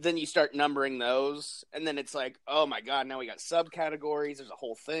 like, then you start numbering those, and then it's like, oh my God, now we got subcategories, there's a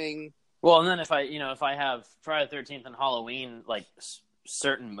whole thing. Well, and then if I have Friday the 13th and Halloween, like,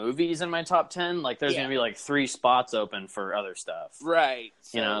 certain movies in my top 10, like, there's going to be like 3 spots open for other stuff. Right.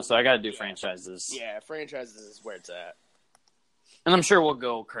 So, so I got to do franchises. Yeah, franchises is where it's at. And I'm sure we'll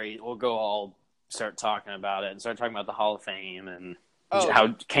go crazy. We'll go all start talking about it and start talking about the Hall of Fame and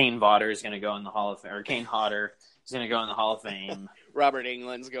how Kane Hodder is going to go in the Hall of Fame, or Kane Hodder is going to go in the Hall of Fame. Robert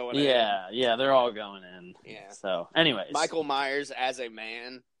Englund's going in. Yeah, they're all going in. Yeah. So, anyways. Michael Myers as a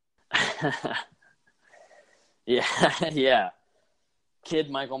man. Yeah.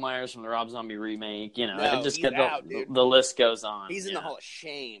 Kid Michael Myers from the Rob Zombie remake. You know, no, just the list goes on. He's in the Hall of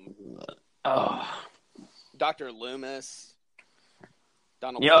Shame. Oh. Dr. Loomis.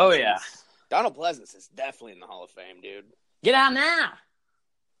 Donald Pleasance. Oh, yeah. Donald Pleasance is definitely in the Hall of Fame, dude. Get out now!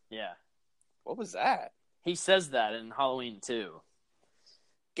 Yeah. What was that? He says that in Halloween 2.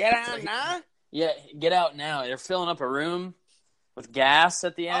 Get out now? Yeah, get out now. They're filling up a room with gas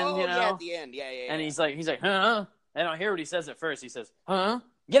at the end, you know? Yeah, at the end. Yeah. And he's like, huh? I don't hear what he says at first. He says, huh?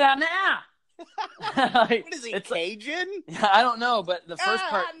 Get out now! What is he, Cajun? I don't know, but the first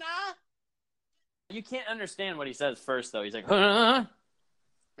part... Nah. You can't understand what he says first, though. He's like, huh?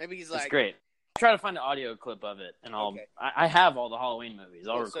 Maybe he's like... It's great. I'll try to find an audio clip of it, and I have all the Halloween movies.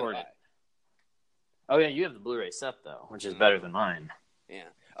 I'll record it. Oh, yeah, you have the Blu-ray set, though, which is better than mine. Yeah.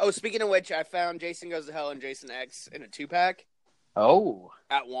 Oh, speaking of which, I found Jason Goes to Hell and Jason X in a 2-pack. Oh.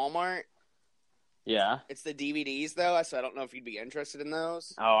 At Walmart. Yeah. It's the DVDs, though, so I don't know if you'd be interested in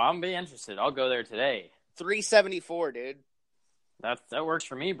those. Oh, I'll be interested. I'll go there today. $3.74, dude. That works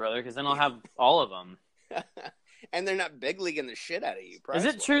for me, brother, because then I'll have all of them. And they're not big leaguing the shit out of you. Is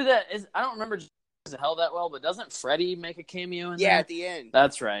it true that I don't remember the Hell that well, but doesn't Freddy make a cameo in there? Yeah, at the end.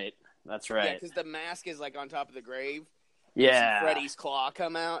 That's right. Yeah, because the mask is like on top of the grave. Yeah. Freddy's claw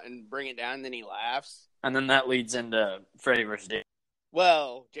come out and bring it down, and then he laughs. And then that leads into Freddy versus Jason.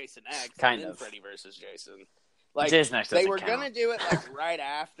 Well, Jason X, kind and of. Freddy versus Jason. Like, Jason X they were gonna do it like right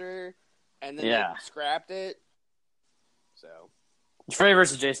after, and then they scrapped it. So Freddy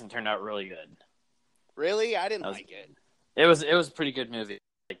versus Jason turned out really good. Really, I didn't like it. It was a pretty good movie.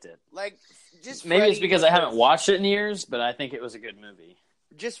 I liked it. Like, just maybe it's because I haven't watched it in years, but I think it was a good movie.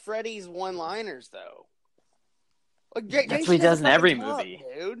 Just Freddy's one-liners, though. Like, that's what he does in every movie,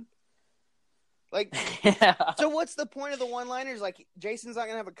 dude. Like, So what's the point of the one-liners? Like, Jason's not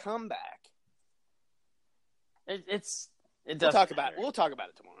gonna have a comeback. It's It We'll doesn't talk about matter. We'll talk about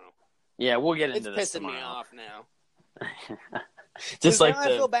it tomorrow. Yeah, we'll get It's into this pissing me tomorrow. off now. Just like now I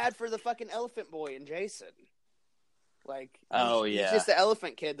feel bad for the fucking elephant boy and Jason. Like, Oh, he's yeah. just the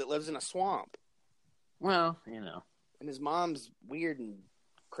elephant kid that lives in a swamp, Well, you know, and his mom's weird and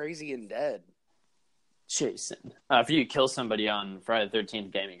crazy and dead. Jason. If you kill somebody on Friday the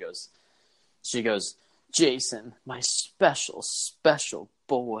 13th game, she goes, Jason, my special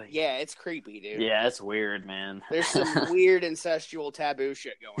boy. Yeah, it's creepy, dude. Yeah, it's weird, man. There's some weird incestual taboo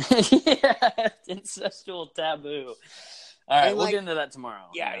shit going on. Yeah, incestual taboo. All right, And, we'll like- get into that tomorrow.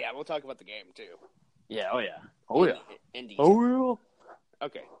 Yeah, we'll talk about the game too. Yeah, oh yeah. Indeed. Oh yeah.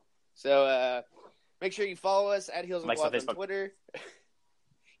 Okay. So make sure you follow us at Heels and Likes on Quads on Facebook. Twitter.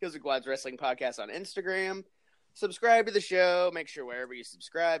 Heels and Quads Wrestling Podcast on Instagram. Subscribe to the show. Make sure wherever you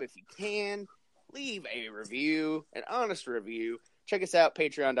subscribe, if you can, leave a review, an honest review. Check us out,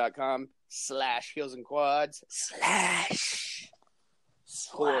 patreon.com/Heels and Quads /.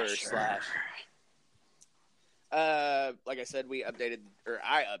 Like I said,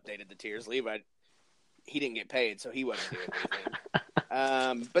 I updated the tiers. Levi, he didn't get paid, so he wasn't doing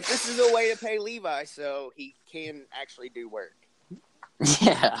anything. But this is a way to pay Levi so he can actually do work.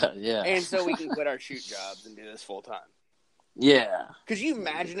 Yeah. And so we can quit our shoot jobs and do this full time. Yeah. Could you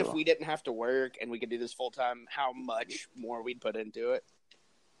imagine if we didn't have to work and we could do this full time, how much more we'd put into it?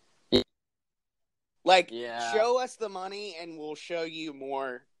 Yeah. Like, Yeah. show us the money and we'll show you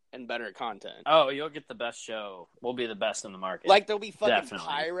more and better content. Oh, you'll get the best show. We'll be the best in the market. Like, there'll be fucking Definitely.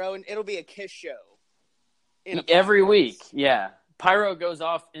 pyro and it'll be a Kiss show. Every podcast. week. Yeah. Pyro goes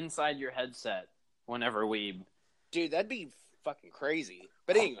off inside your headset whenever we... Dude, that'd be fucking crazy.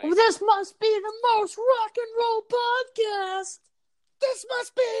 But anyway. This must be the most rock and roll podcast. This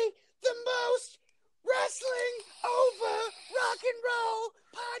must be the most wrestling over rock and roll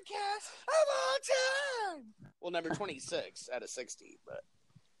podcast of all time. Well, number 26 out of 60, but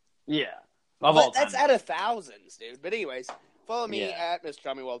Yeah. Of all that's time. out of thousands, dude. But anyways, follow me Yeah. at Mr.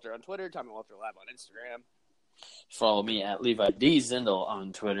 Tommy Walter on Twitter, Tommy Walter Live on Instagram. Follow me at Levi D. Zindel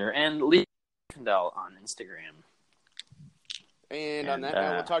on Twitter and Levi Kendall on Instagram. And on And, that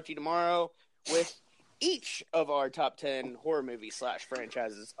note, we'll talk to you tomorrow with each of our top 10 horror movie /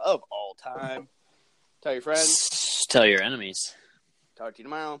 franchises of all time. Tell your friends. Tell your enemies. Talk to you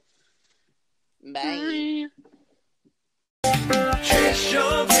tomorrow. Bye. Chase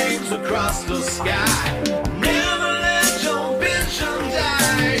your dreams across the sky. Never let your vision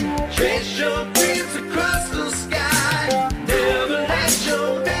die. Chase your dreams across the sky. Never let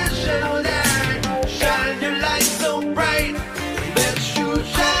your vision die. Shine your light so bright that you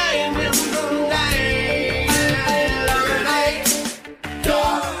shine in the night. Illuminate,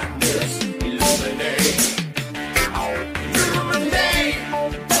 darkness, illuminate. Illuminate,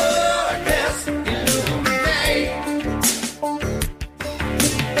 darkness, illuminate.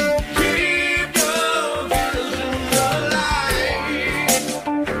 Keep your vision alive.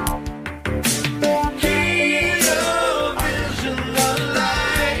 Keep your vision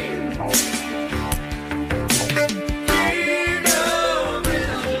alive. Keep your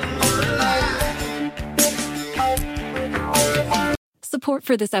vision alive. Support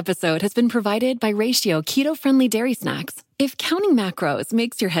for this episode has been provided by Ratio keto-friendly dairy snacks. If counting macros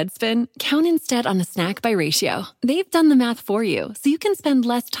makes your head spin, count instead on a snack by Ratio. They've done the math for you, so you can spend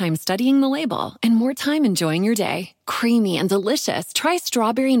less time studying the label and more time enjoying your day. Creamy and delicious, try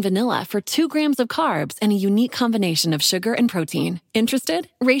strawberry and vanilla for 2 grams of carbs and a unique combination of sugar and protein. Interested?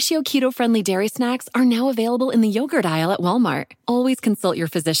 Ratio keto-friendly dairy snacks are now available in the yogurt aisle at Walmart. Always consult your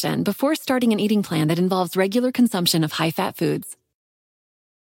physician before starting an eating plan that involves regular consumption of high-fat foods.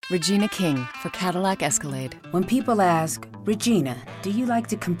 Regina King for Cadillac Escalade. When people ask, Regina, do you like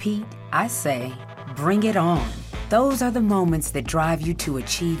to compete? I say, bring it on. Those are the moments that drive you to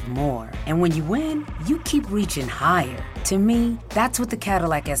achieve more. And when you win, you keep reaching higher. To me, that's what the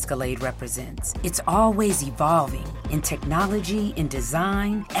Cadillac Escalade represents. It's always evolving in technology, in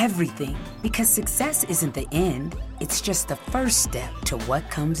design, everything. Because success isn't the end, it's just the first step to what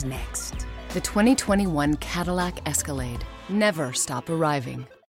comes next. The 2021 Cadillac Escalade. Never stop arriving.